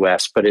in the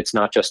US, but it's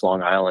not just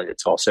Long Island,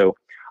 it's also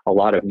a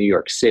lot of New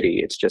York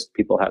City. It's just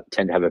people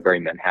tend to have a very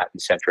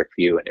Manhattan-centric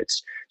view, and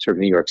it's sort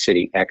of New York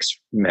City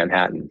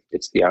ex-Manhattan.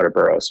 It's the outer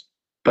boroughs.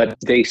 But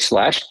they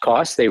slashed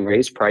costs, they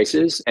raised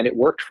prices, and it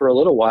worked for a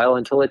little while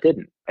until it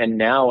didn't. And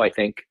now I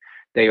think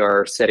they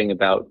are setting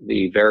about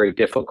the very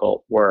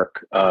difficult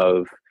work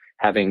of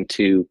having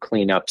to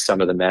clean up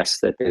some of the mess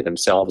that they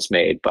themselves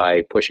made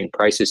by pushing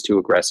prices too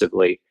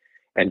aggressively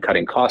and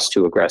cutting costs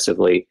too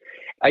aggressively.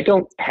 I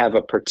don't have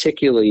a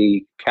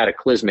particularly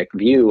cataclysmic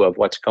view of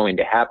what's going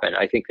to happen.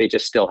 I think they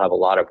just still have a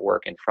lot of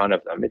work in front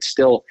of them. It's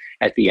still,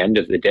 at the end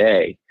of the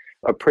day,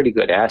 a pretty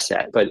good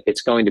asset, but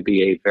it's going to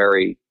be a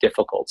very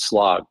difficult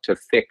slog to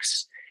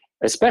fix,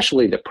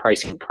 especially the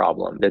pricing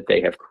problem that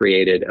they have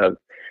created.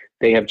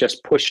 They have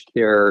just pushed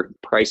their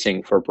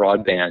pricing for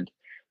broadband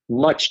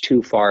much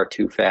too far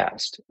too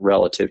fast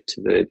relative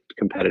to the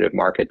competitive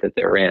market that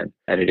they're in.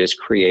 And it has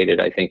created,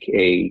 I think,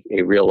 a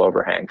real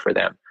overhang for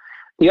them.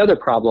 The other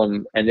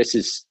problem, and this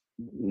is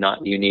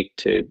not unique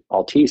to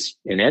Altice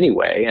in any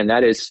way, and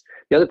that is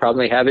the other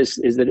problem they have is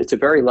that it's a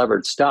very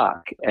levered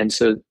stock. And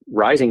so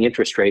rising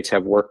interest rates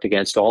have worked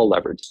against all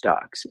levered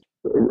stocks.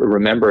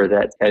 Remember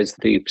that as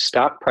the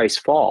stock price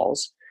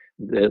falls,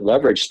 the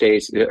leverage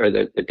stays, or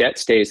the debt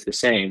stays the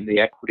same. The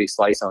equity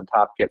slice on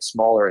top gets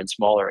smaller and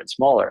smaller and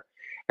smaller.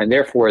 And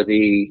therefore,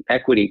 the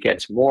equity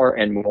gets more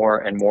and more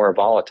and more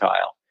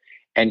volatile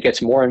and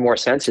gets more and more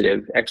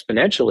sensitive,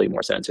 exponentially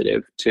more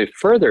sensitive to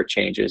further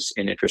changes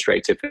in interest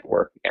rates if it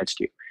work against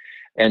you.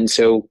 And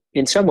so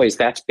in some ways,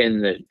 that's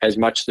been as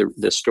much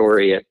the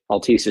story at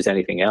Altice as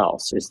anything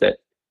else, is that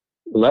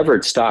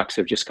levered stocks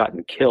have just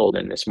gotten killed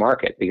in this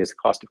market because the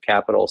cost of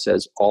capital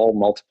says all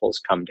multiples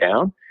come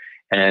down.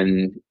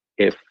 And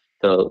if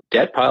the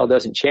debt pile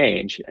doesn't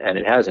change, and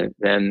it hasn't,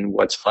 then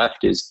what's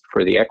left is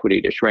for the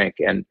equity to shrink.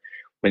 And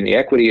when the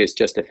equity is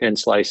just a thin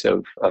slice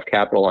of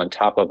capital on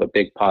top of a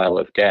big pile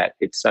of debt,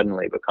 it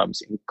suddenly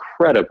becomes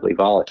incredibly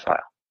volatile.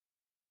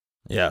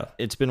 Yeah,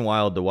 it's been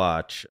wild to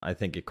watch. I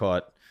think it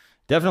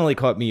definitely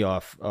caught me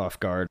off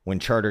guard. When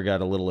Charter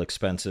got a little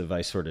expensive,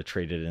 I sort of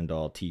traded into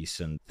Altice,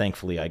 and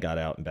thankfully I got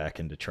out and back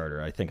into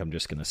Charter. I think I'm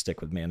just going to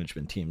stick with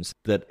management teams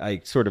that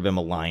I sort of am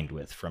aligned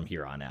with from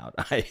here on out.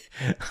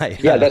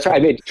 Yeah, that's right. I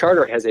mean,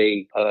 Charter has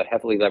a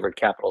heavily levered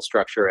capital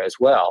structure as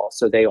well.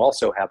 So they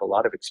also have a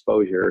lot of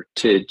exposure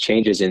to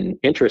changes in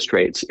interest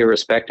rates,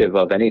 irrespective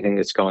of anything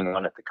that's going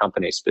on at the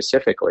company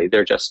specifically.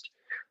 They're just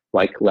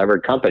like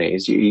levered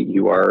companies.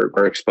 You are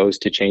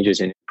exposed to changes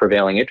in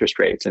prevailing interest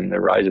rates and the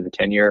rise of the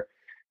 10-year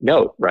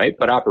note, right?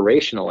 But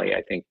operationally,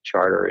 I think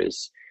Charter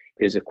is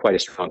quite a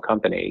strong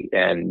company,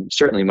 and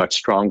certainly much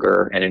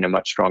stronger and in a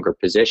much stronger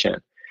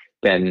position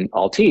than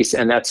Altice.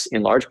 And that's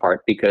in large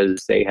part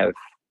because they have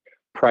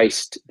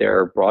priced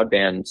their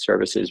broadband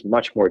services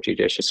much more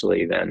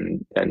judiciously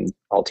than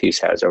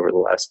Altice has over the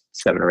last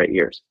 7 or 8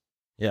 years.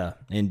 Yeah,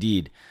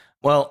 indeed.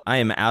 Well, I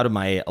am out of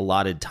my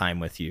allotted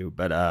time with you,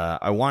 but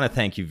I want to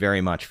thank you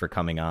very much for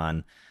coming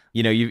on.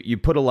 You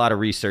put a lot of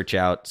research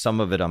out. Some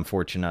of it I'm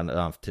fortunate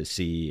enough to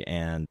see,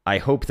 and I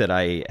hope that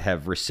I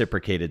have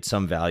reciprocated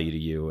some value to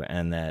you,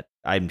 and that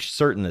I'm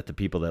certain that the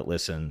people that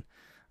listen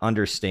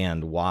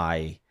understand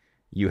why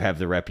you have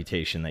the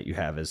reputation that you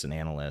have as an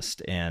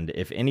analyst. And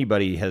if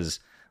anybody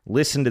has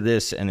listened to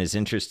this and is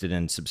interested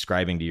in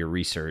subscribing to your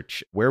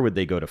research, where would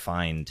they go to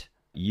find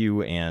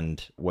you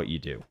and what you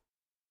do?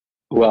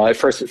 Well,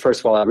 first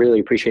of all, I really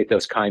appreciate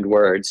those kind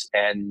words.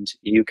 And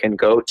you can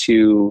go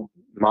to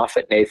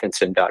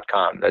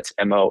MoffettNathanson.com. That's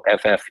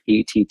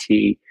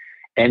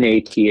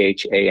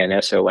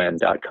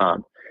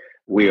MoffettNathanson.com.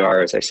 We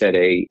are, as I said,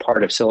 a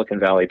part of Silicon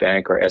Valley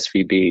Bank, or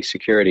SVB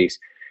Securities.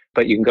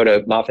 But you can go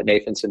to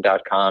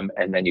MoffettNathanson.com,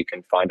 and then you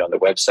can find on the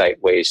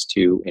website ways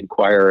to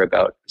inquire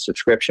about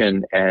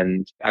subscription.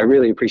 And I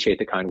really appreciate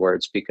the kind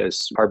words,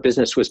 because our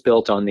business was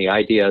built on the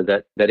idea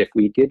that if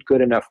we did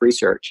good enough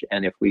research,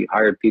 and if we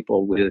hired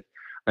people with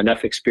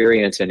enough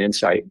experience and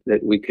insight,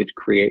 that we could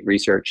create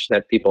research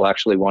that people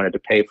actually wanted to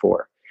pay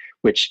for,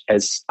 which,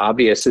 as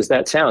obvious as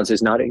that sounds,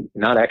 is not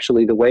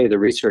actually the way the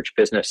research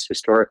business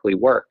historically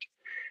worked.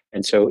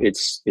 And so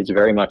it's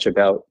very much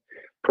about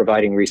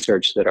providing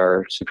research that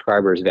our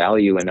subscribers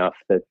value enough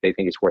that they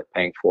think it's worth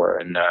paying for.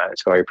 And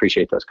so I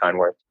appreciate those kind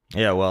words.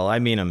 Yeah, well, I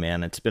mean them,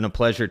 man. It's been a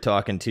pleasure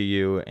talking to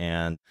you.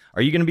 And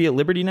are you going to be at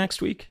Liberty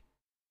next week?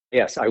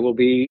 Yes, I will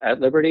be at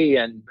Liberty.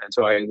 And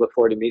so I look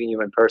forward to meeting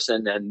you in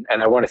person. And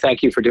I want to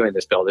thank you for doing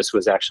this, Bill. It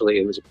was a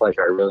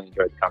pleasure. I really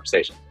enjoyed the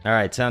conversation. All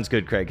right. Sounds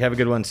good, Craig. Have a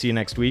good one. See you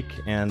next week,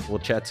 and we'll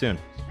chat soon.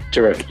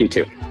 Terrific. You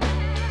too.